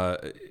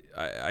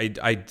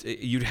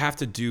 you'd have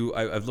to do.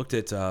 I've looked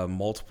at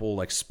multiple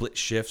like split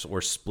shifts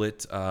or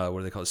split what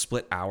do they call it?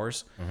 Split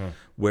hours,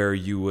 where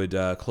you would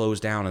close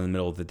down in the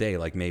middle of the day.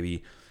 Like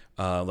maybe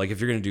like if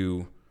you're gonna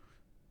do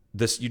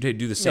this, you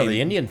do the same. No,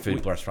 the Indian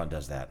food restaurant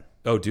does that.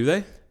 Oh, do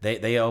they?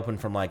 They open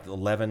from like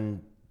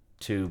 11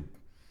 to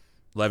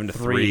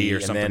 3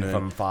 or something, and then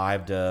from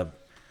 5 to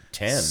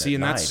 10 See, at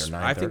and night that's,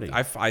 or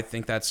 9:30. I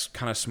think that's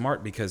kind of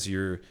smart because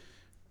it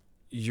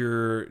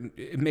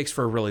makes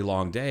for a really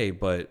long day,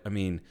 but I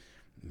mean,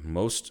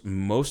 most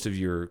of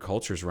your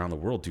cultures around the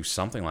world do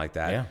something like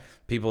that. Yeah.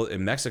 People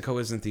in Mexico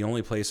isn't the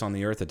only place on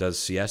the earth that does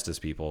siestas.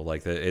 People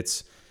like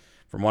it's,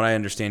 from what I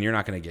understand, you're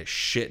not going to get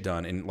shit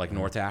done in like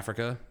North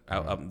Africa,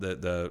 up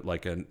the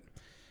like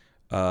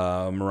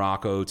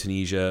Morocco,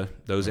 Tunisia,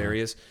 those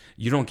areas.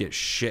 You don't get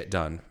shit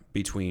done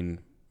between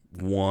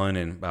 1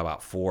 and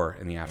about 4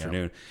 in the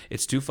afternoon. Yep.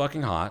 It's too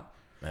fucking hot,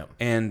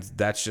 and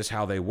that's just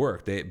how they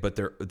work.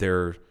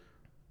 They're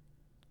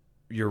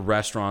your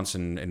restaurants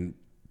and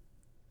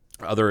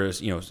other,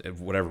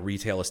 whatever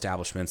retail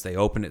establishments, they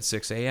open at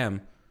 6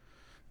 a.m.,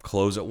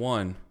 close at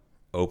 1,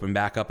 open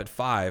back up at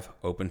 5,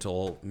 open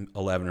till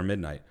 11 or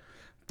midnight.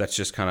 That's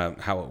just kind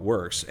of how it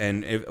works.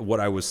 And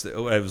what I was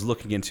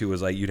looking into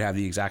was like you'd have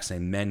the exact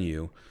same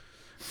menu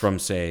from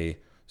say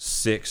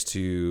 6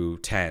 to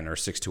 10 or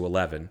 6 to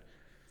 11,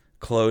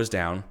 close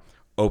down,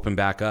 open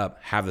back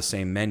up, have the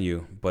same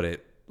menu, but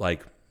at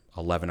like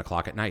 11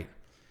 o'clock at night.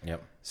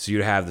 Yep. So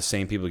you'd have the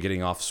same people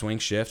getting off swing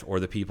shift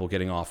or the people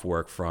getting off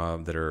work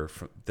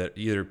that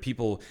either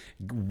people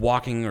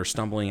walking or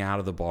stumbling out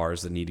of the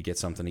bars that need to get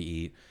something to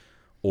eat,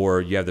 or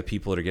you have the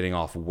people that are getting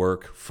off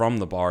work from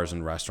the bars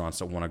and restaurants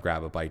that want to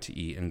grab a bite to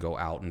eat and go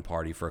out and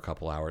party for a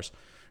couple hours.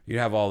 You'd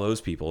have all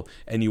those people,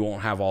 and you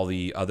won't have all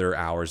the other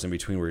hours in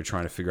between where you're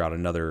trying to figure out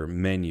another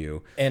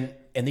menu. And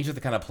these are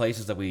the kind of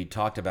places that we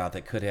talked about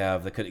that could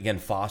again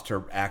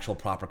foster actual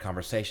proper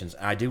conversations.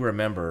 I do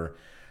remember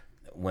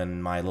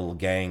when my little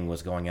gang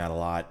was going out a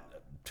lot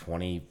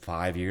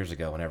 25 years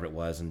ago, whenever it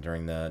was, and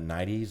during the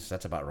 90s.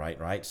 That's about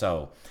right?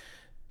 So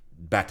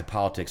back to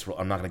politics.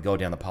 I'm not going to go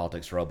down the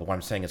politics road, but what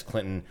I'm saying is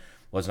Clinton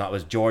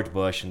was George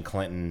Bush and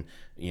Clinton,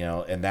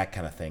 and that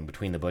kind of thing,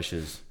 between the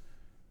bushes.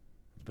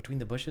 Between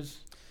the bushes?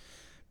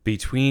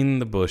 Between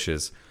the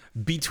bushes.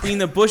 Between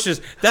the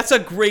bushes. That's a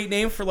great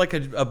name for like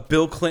a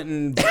Bill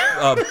Clinton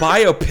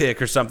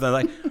biopic or something.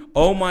 Like,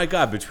 oh my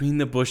God, Between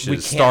the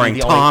Bushes, starring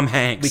Tom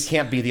Hanks. We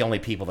can't be the only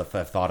people that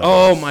have thought of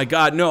Oh this. my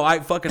God, no! I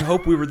fucking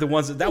hope we were the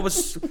ones that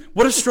was.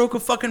 What a stroke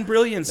of fucking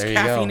brilliance! There you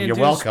go. Caffeine You're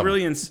induced welcome.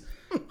 brilliance.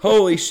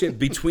 Holy shit!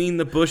 Between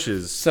the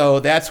Bushes.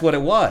 So that's what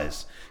it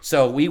was.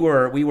 So I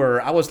was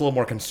a little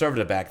more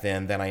conservative back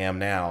then than I am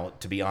now,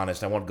 to be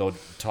honest. I won't go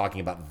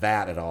talking about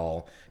that at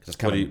all because it's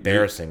kind of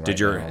embarrassing. Did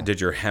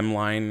your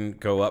hemline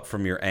go up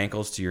from your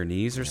ankles to your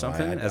knees or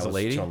something as a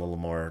lady? A little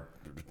more,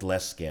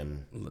 less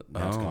skin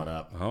that's gone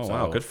up. Oh,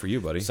 wow. Good for you,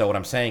 buddy. So what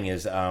I'm saying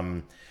is,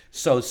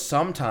 so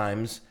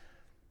sometimes,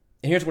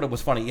 and here's what it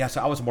was funny.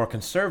 So I was more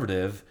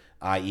conservative,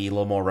 i.e. a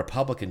little more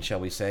Republican, shall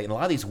we say. And a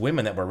lot of these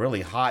women that were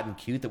really hot and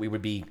cute that we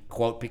would be,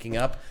 quote, picking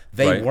up,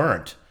 they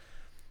weren't.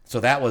 So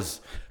that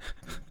was,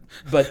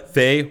 but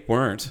they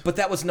weren't. But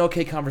that was an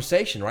okay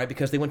conversation, right?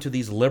 Because they went to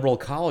these liberal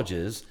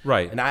colleges,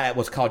 right? And I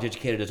was college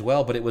educated as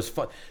well. But it was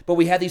fun. But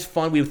we had these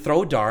fun. We would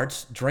throw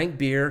darts, drink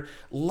beer.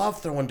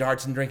 Love throwing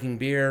darts and drinking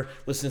beer.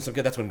 Listening to some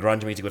good. That's when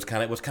grunge music was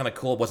kind of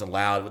cool. It wasn't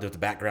loud. There was the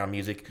background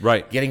music.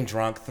 Right. Getting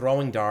drunk,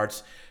 throwing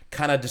darts,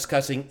 kind of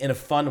discussing in a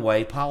fun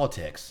way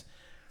politics.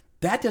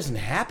 That doesn't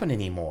happen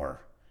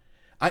anymore.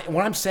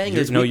 What I'm saying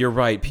is... No, you're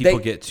right. People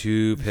get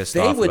too pissed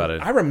off about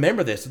it. I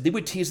remember this. They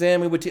would tease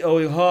them. We would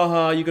oh,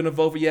 ha, you're going to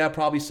vote for... Yeah,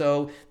 probably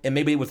so. And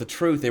maybe it was the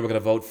truth. They were going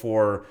to vote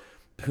for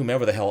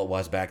whomever the hell it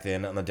was back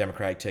then on the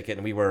Democratic ticket.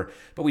 And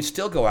but we'd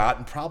still go out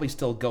and probably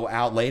still go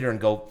out later and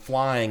go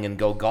flying and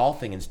go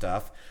golfing and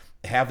stuff,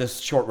 have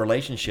this short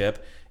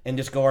relationship and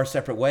just go our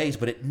separate ways.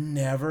 But it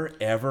never,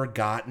 ever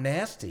got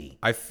nasty.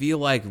 I feel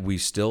like we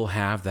still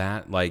have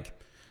that, like...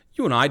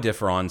 You and I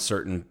differ on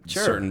certain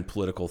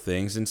political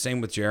things, and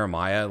same with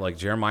Jeremiah. Like,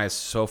 Jeremiah's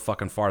so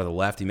fucking far to the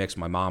left, he makes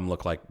my mom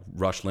look like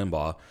Rush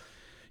Limbaugh.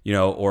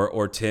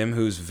 Or Tim,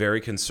 who's very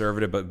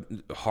conservative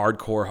but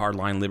hardcore,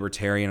 hardline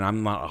libertarian.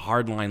 I'm not a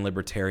hardline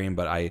libertarian,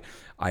 but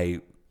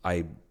I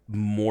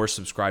more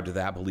subscribe to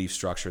that belief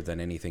structure than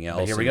anything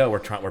else. But here we go.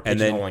 We're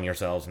pigeonholing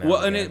ourselves now.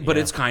 Well, but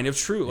it's kind of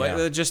true. Yeah.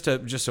 Like, just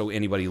so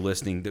anybody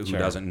listening who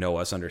doesn't know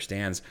us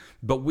understands.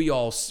 But we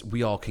all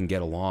can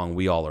get along.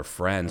 We all are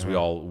friends.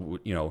 Mm-hmm.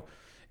 We all,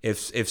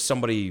 if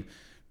somebody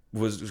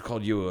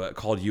called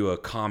you a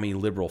commie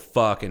liberal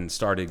fuck and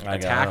started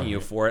attacking you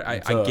for it, I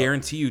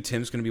guarantee you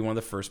Tim's going to be one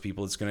of the first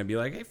people that's going to be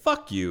like, hey,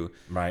 fuck you,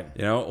 right?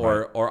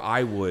 Or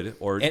I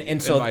would, and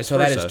so vice so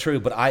versa. that is true.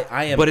 But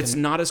I am. But it's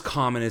not as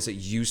common as it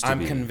used to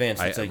be. I'm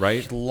convinced it's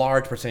a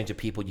large percentage of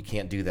people you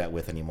can't do that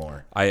with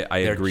anymore. I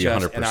agree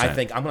 100%. And I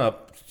think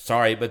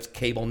but it's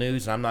cable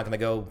news, and I'm not gonna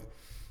go.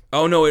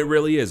 Oh no, it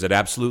really is. It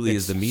absolutely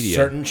is the media.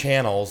 Certain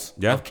channels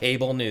of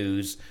cable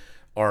news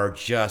are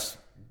just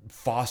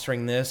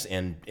fostering this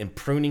and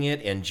pruning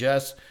it and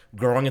just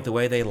growing it the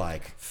way they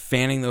like.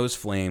 Fanning those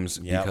flames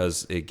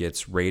because it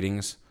gets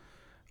ratings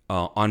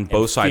on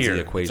both sides of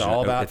the equation. It's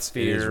all about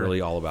fear. It is really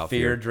all about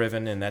fear.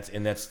 Fear-driven, and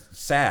that's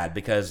sad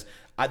because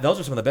those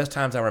are some of the best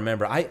times I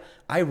remember. I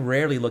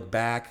rarely look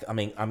back. I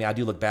mean, I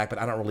do look back, but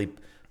I don't really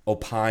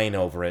opine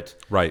over it.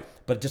 Right.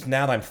 But just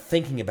now that I'm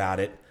thinking about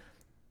it,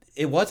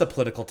 it was a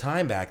political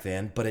time back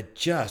then, but it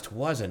just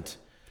wasn't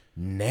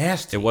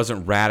nasty. It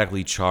wasn't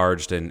radically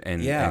charged, and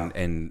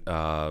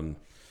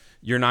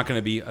you're not going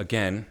to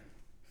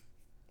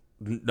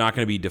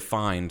be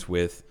defined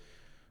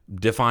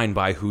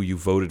by who you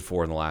voted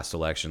for in the last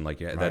election. Like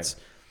that's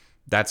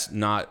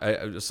not.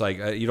 It's like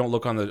you don't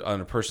look on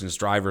a person's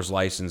driver's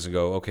license and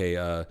go,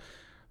 okay,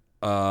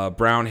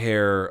 brown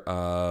hair,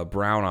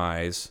 brown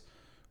eyes,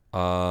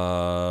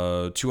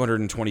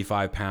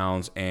 225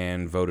 pounds,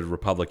 and voted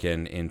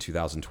Republican in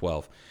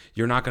 2012.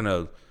 You're not going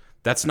to.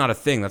 That's not a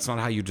thing. That's not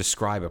how you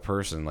describe a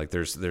person. Like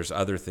there's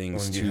other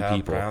things when to you have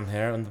people. Brown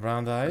hair and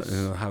brown eyes.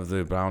 You have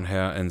the brown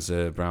hair and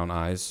the brown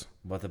eyes.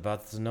 What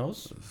about the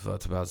nose?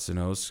 What about the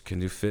nose?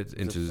 Can you fit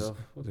into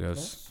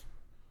yes?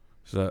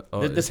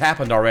 This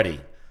happened already.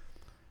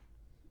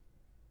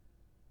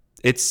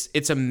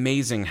 It's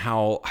amazing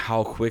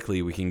how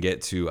quickly we can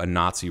get to a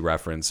Nazi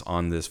reference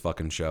on this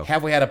fucking show.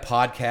 Have we had a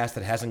podcast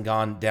that hasn't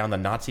gone down the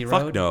Nazi road?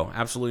 Fuck no,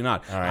 absolutely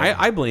not. All right.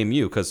 I blame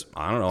you because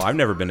I don't know. I've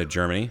never been to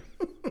Germany.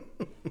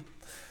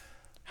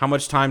 How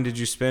much time did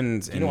you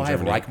spend in Germany? I have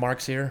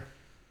Reichmarks here.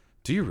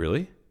 Do you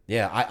really?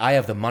 Yeah, I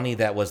have the money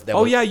that was.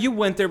 Oh yeah, you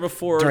went there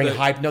before during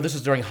this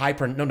is during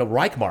Reichmarks. Not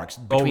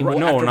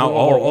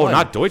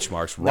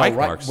Deutschmarks,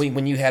 Reichmarks.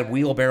 When you had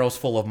wheelbarrows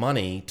full of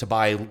money to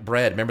buy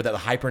bread. Remember that the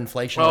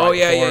hyperinflation? Oh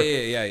yeah.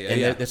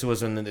 And this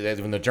was when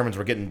the Germans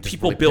were getting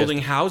people really building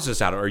pissed.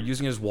 houses out of it or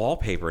using it as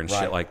wallpaper and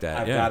shit like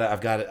that.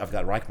 I've got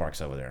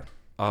Reichmarks over there.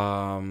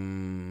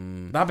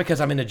 Not because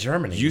I'm into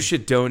Germany. You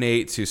should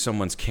donate to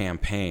someone's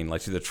campaign,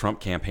 like to the Trump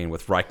campaign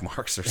with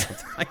Reichmarks or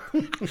something like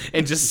that,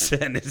 and just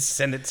send it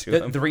to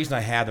them. The reason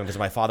I had them because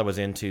my father was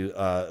into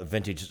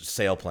vintage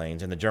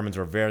sailplanes, and the Germans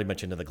were very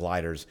much into the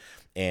gliders,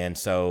 and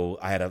so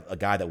I had a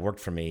guy that worked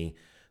for me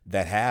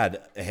that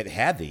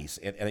had these,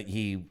 and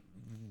he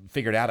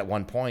figured out at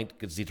one point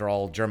because these are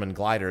all German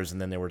gliders, and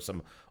then there were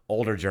some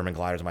older German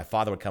gliders. And my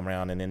father would come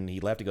around, and then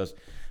he left. He goes,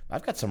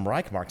 I've got some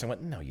Reichmarks. I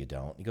went, no, you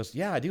don't. He goes,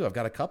 yeah, I do. I've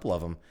got a couple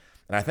of them.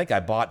 And I think I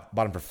bought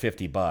them for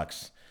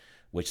 $50,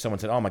 which someone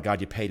said, oh my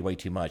God, you paid way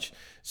too much.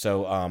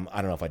 So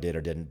I don't know if I did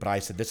or didn't, but I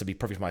said, this would be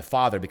perfect for my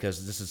father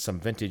because this is some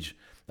vintage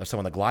of some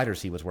of the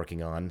gliders he was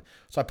working on.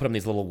 So I put him in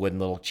these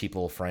little cheap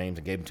little frames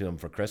and gave them to him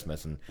for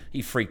Christmas. And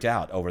he freaked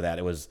out over that.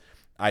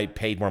 I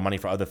paid more money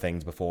for other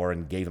things before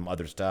and gave him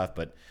other stuff,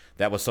 but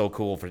that was so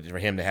cool for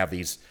him to have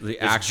this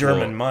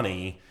German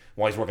money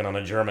while he's working on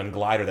a German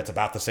glider that's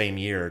about the same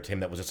year. To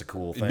him, that was just a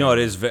cool thing. No, it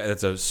is.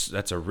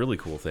 That's a really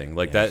cool thing.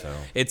 Like that. So.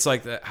 It's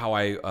like how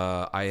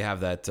I have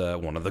that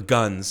one of the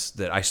guns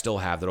that I still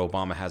have that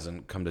Obama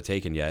hasn't come to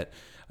take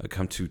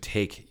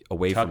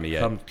away from me yet.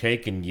 Come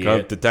taking yet.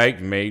 Come to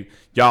take me.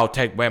 Y'all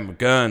take away my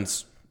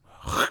guns.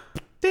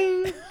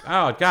 Ding.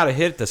 Oh, I gotta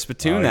hit the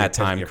spittoon that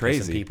time. You're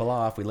crazy. People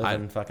off. We live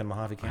in fucking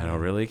Mojave County. I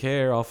don't really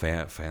care. I'll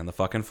fan the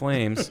fucking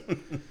flames.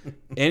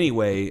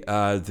 Anyway,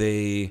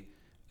 they.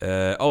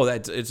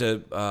 It's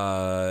a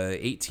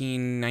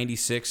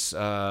 1896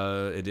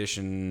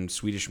 edition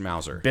Swedish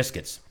Mauser.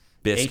 Biscuits.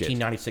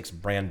 1896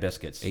 brand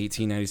biscuits.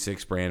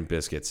 1896 brand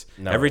biscuits.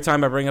 No. Every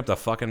time I bring up the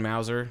fucking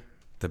Mauser,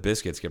 the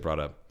biscuits get brought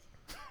up.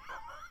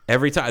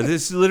 Every time.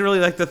 This is literally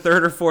like the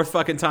third or fourth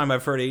fucking time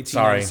I've heard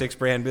 1896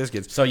 brand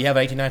biscuits. So you have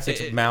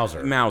 1896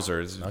 Mauser.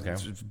 Mausers. Okay.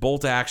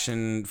 Bolt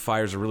action,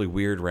 fires a really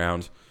weird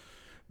round.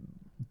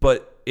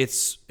 But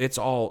it's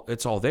all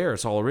there.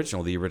 It's all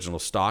original. The original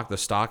stock, the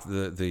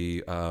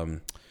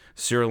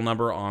serial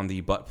number on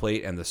the butt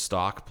plate and the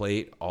stock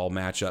plate all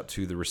match up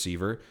to the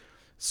receiver.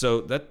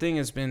 So that thing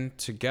has been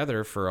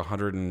together for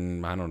 100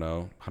 and I don't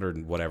know, 100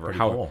 and whatever.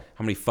 How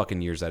many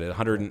fucking years that is?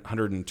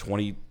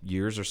 120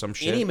 years or some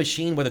shit. Any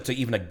machine, whether it's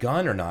even a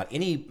gun or not,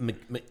 any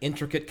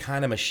intricate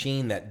kind of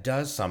machine that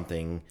does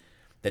something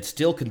that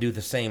still can do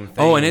the same thing.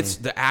 Oh, and it's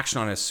the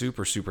action on it is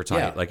super, super tight.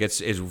 Yeah. Like it's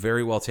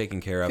very well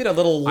taken care of. Get a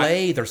little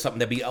lathe or something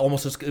that'd be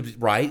almost as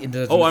good, right?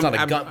 It's not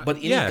a gun, but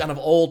any kind of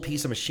old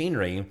piece of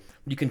machinery,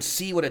 you can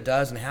see what it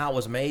does and how it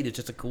was made. It's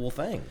just a cool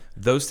thing.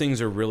 Those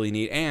things are really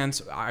neat,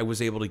 and I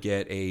was able to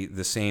get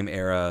the same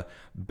era.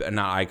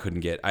 I couldn't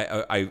get.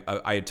 I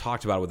had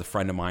talked about it with a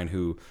friend of mine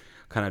who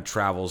kind of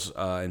travels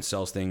and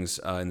sells things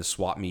in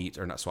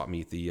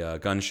the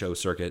gun show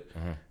circuit,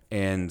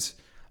 and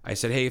I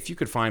said, hey, if you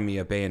could find me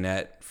a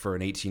bayonet for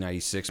an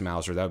 1896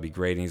 Mauser, that would be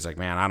great. And he's like,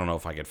 man, I don't know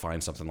if I could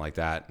find something like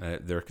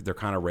that. They're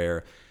kind of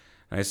rare.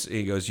 And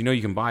he goes,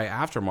 you can buy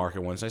aftermarket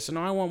ones. I said,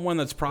 no, I want one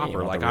that's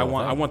proper. Like I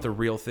want the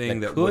real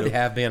thing that could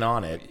have been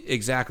on it.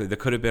 Exactly, that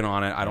could have been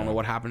on it. I don't know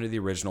what happened to the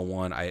original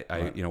one.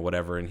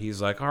 Whatever. And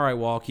he's like, all right,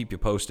 well, I'll keep you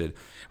posted.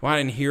 Well, I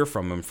didn't hear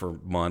from him for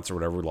months or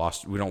whatever.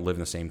 We don't live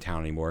in the same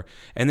town anymore.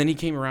 And then he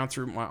came around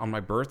on my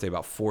birthday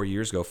about 5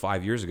 years ago,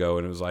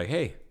 and it was like,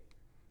 hey,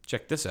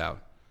 check this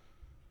out.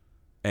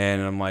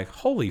 And I'm like,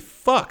 holy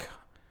fuck,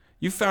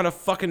 you found a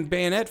fucking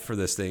bayonet for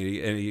this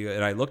thing.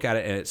 And I look at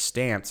it and it's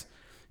stamped,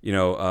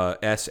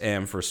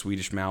 SM for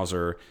Swedish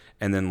Mauser,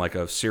 and then like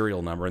a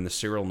serial number, and the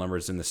serial number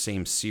is in the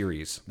same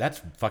series.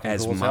 That's fucking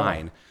as cool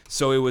mine.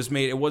 So it was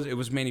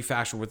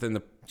manufactured within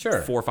the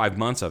 4 or 5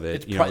 months of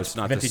it. It's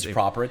not vintage the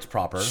proper. It's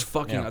proper.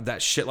 Fucking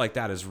that shit like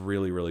that is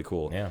really, really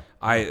cool. Yeah.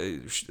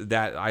 I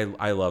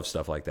love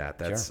stuff like that.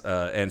 That's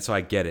and so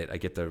I get it. I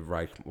get the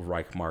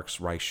Reichmarks,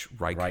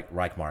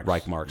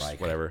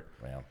 whatever.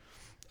 Yeah.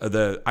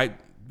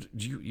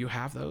 You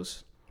have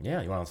those?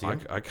 Yeah, you want to see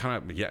them? I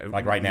kind of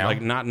like right now.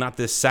 Like not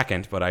this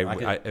second, but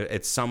I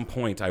at some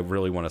point I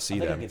really want to see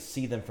them. I can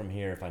see them from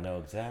here if I know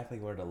exactly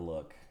where to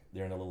look.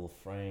 They're in a little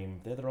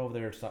frame. They're over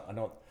there. I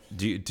don't.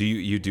 Do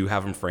you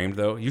have them framed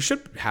though? You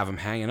should have them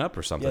hanging up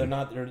or something.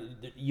 Yeah, they're not.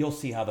 You'll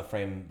see how the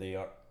frame they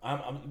are.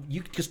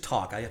 You just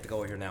talk. I have to go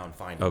over here now and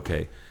find them.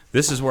 Okay,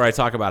 this is where I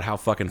talk about how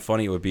fucking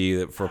funny it would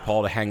be for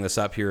Paul to hang this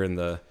up here in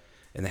the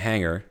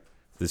hangar.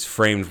 This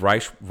framed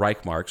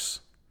Reichmarks.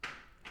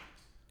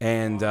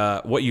 And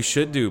what you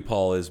should do,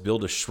 Paul, is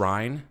build a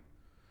shrine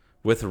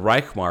with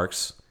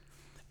Reichmarks,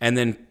 and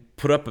then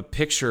put up a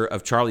picture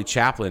of Charlie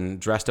Chaplin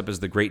dressed up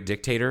as the great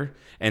dictator,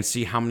 and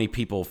see how many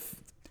people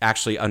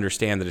actually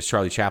understand that it's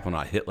Charlie Chaplin,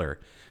 not Hitler,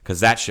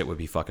 because that shit would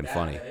be fucking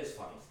funny. That is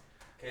funny.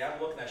 Okay,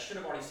 I'm looking. I should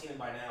have already seen him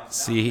by now.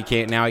 So see, he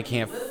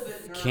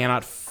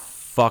cannot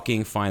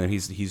fucking find them.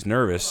 He's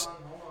nervous,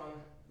 hold on.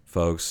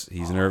 folks.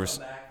 He's nervous.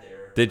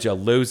 Did you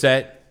lose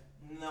it?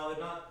 No,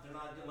 they're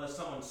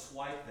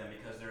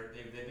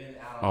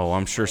Oh,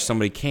 I'm sure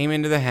somebody came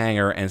into the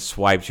hangar and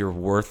swiped your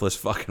worthless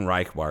fucking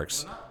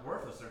Reichsmarks. They're not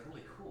worthless. They're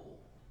really cool.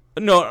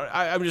 No,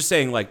 I'm just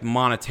saying, like,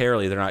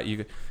 monetarily, they're not.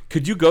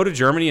 Could you go to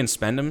Germany and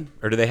spend them,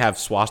 or do they have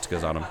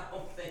swastikas on them? I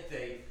don't think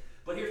they.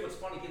 But here's what's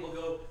funny: people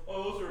go,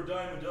 "Oh, those are a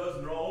dime a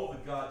dozen. They're all over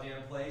the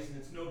goddamn place, and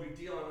it's no big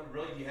deal." I'm like,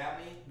 really? Do you have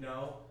any?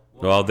 No.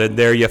 Well, then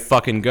there you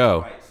fucking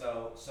go. Right.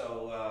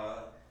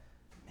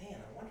 Man,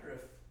 I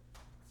wonder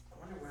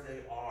where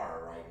they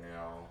are right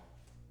now.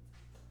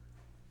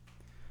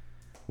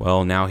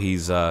 Well, now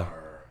he's kind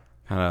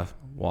of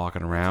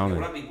walking around. We're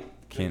And not be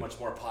doing much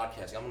more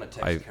podcasting. I'm going to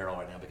text Carol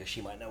right now because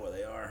she might know where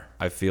they are.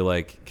 I feel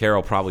like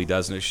Carol probably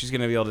doesn't. She's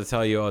going to be able to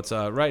tell you, oh, it's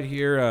right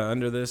here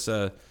under this.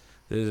 But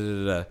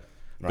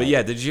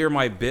yeah, did you hear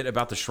my bit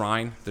about the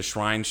shrine? The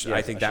shrine. Yes,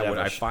 I think that would.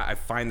 I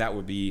find that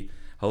would be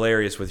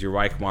hilarious with your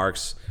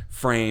Reichsmarks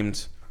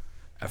framed,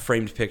 a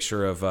framed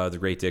picture of the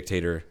great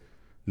dictator,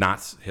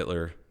 not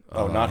Hitler.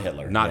 Not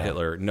Hitler. Not Yeah.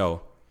 Hitler.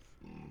 No.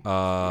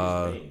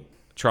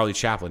 Charlie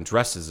Chaplin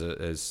dressed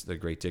as the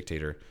great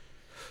dictator.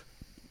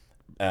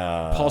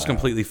 Paul's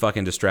completely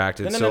fucking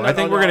distracted, so I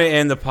think we're going to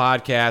end the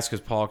podcast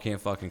because Paul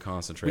can't fucking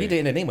concentrate. We need to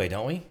end it anyway,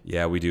 don't we?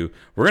 Yeah, we do.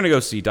 We're going to go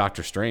see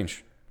Doctor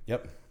Strange.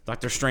 Yep.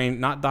 Doctor Strange,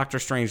 not Doctor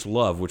Strange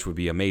Love, which would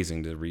be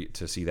amazing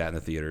to see that in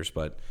the theaters,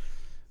 but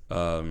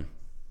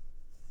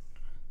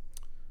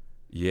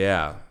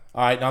yeah.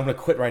 All right, now I'm going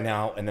to quit right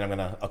now, and then I'm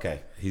going to...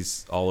 Okay.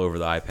 He's all over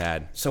the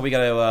iPad. So we got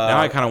to... now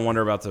I kind of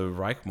wonder about the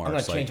Reichsmarks. I'm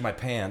going to change my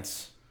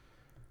pants,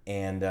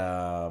 and...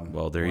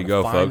 well, there you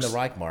go, find folks. the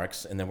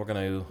Reichsmarks, and then we're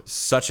going to...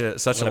 Such a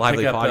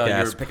lively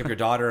podcast. Pick up your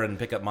daughter and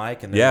pick up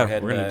Mike, and then Yeah,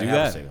 we're we're going to do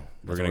Havasu. that.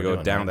 We're going to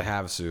go down to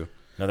Havasu.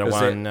 Another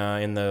one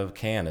in the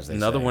can, as they say.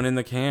 Another one in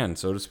the can,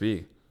 so to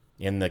speak.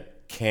 In the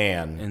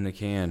can. In the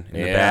can.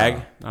 In the Yeah.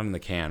 bag? Not in the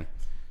can.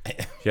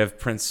 You have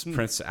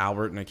Prince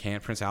Albert in a can.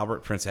 Prince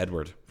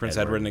Edward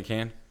in a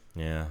can.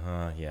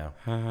 Yeah, yeah.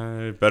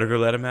 Better go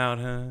let him out,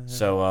 huh?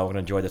 So we're going to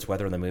enjoy this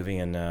weather in the movie,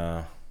 and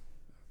have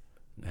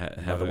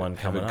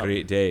coming a up.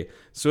 great day.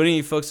 So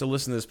any folks that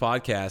listen to this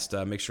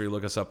podcast, make sure you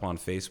look us up on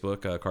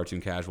Facebook, Cartoon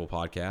Casual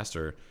Podcast,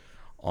 or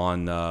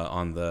on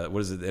the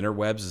what is it, the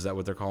interwebs? Is that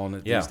what they're calling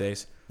it these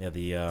days? Yeah,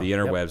 the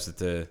interwebs at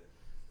the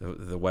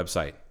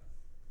website.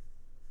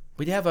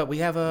 We do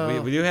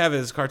have it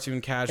as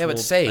Cartoon Casual. Yeah, but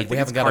saved. I think We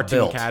haven't it's got it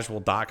built.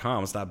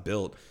 cartooncasual.com. It's not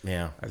built.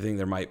 Yeah. I think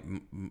there might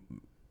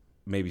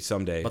maybe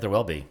someday. But there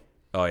will be.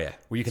 Oh yeah,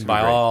 Where you can It's buy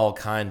gonna be great. all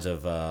kinds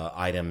of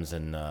items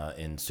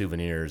and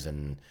souvenirs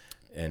and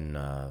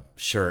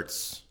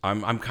shirts.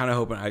 I'm kind of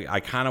hoping. I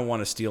kind of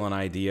want to steal an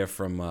idea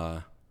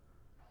from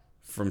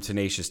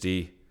Tenacious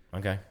D.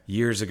 Okay.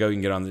 Years ago, you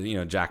can get on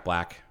the Jack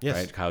Black, Yes.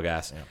 right? Kyle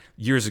Gass. Yeah.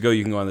 Years ago,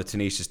 you can go on the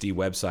Tenacious D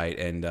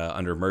website and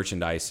under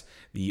merchandise,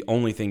 the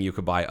only thing you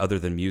could buy other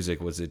than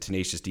music was a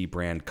Tenacious D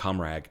brand cum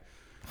rag.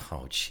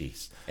 Oh,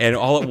 jeez. And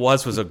all it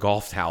was a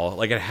golf towel.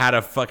 Like, it had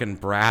a fucking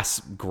brass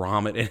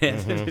grommet in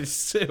it.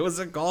 Mm-hmm. It was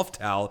a golf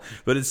towel,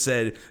 but it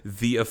said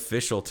the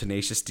official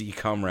Tenacious D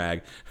cum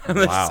rag.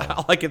 Wow.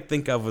 All I could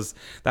think of was,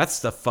 that's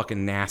the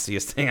fucking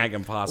nastiest thing I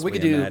can possibly We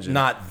could do imagine.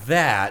 not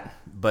that,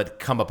 but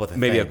come up with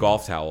Maybe thing. a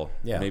golf towel.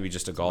 Yeah. Maybe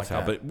just a golf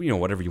towel. that. But,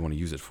 whatever you want to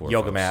use it for.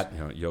 Yoga folks. mat.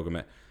 Yoga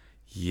mat.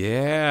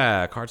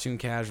 Yeah. Cartoon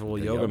Casual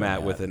yoga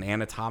mat with an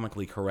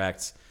anatomically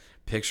correct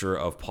picture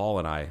of Paul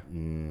and I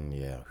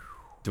Yeah.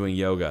 doing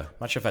yoga. I'm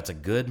not sure if that's a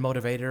good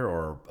motivator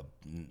or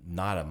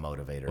not a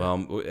motivator.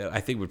 Well,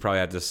 I think we'd probably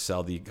have to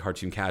sell the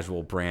Cartoon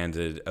Casual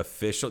branded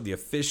the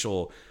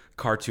official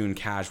Cartoon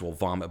Casual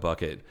vomit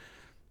bucket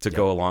to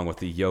go along with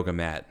the yoga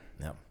mat.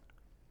 yeah.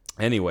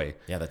 Anyway,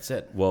 Yeah, that's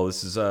it. well,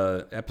 this is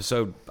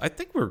episode. I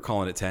think we're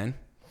calling it 10,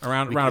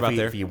 around about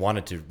there. If you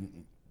wanted to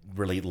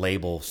really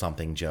label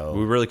something, Joe,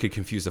 We really could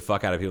confuse the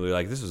fuck out of people.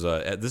 Like, this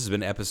has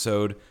been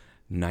episode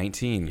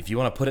 19. if you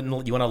want to put it,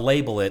 you want to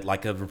label it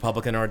like a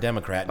Republican or a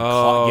Democrat,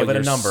 and give it a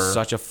you're number.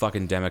 Such a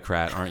fucking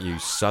Democrat, aren't you?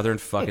 Southern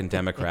fucking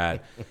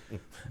Democrat,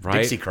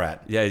 right?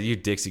 Dixiecrat. Yeah, you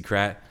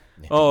Dixiecrat.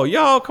 Oh,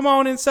 yo, come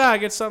on inside,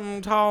 get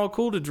something tall,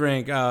 cool to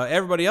drink.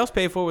 Everybody else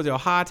pay for it with your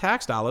high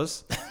tax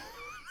dollars.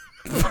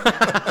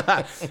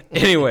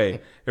 Anyway,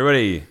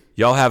 everybody,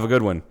 y'all have a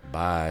good one.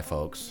 Bye,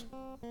 folks.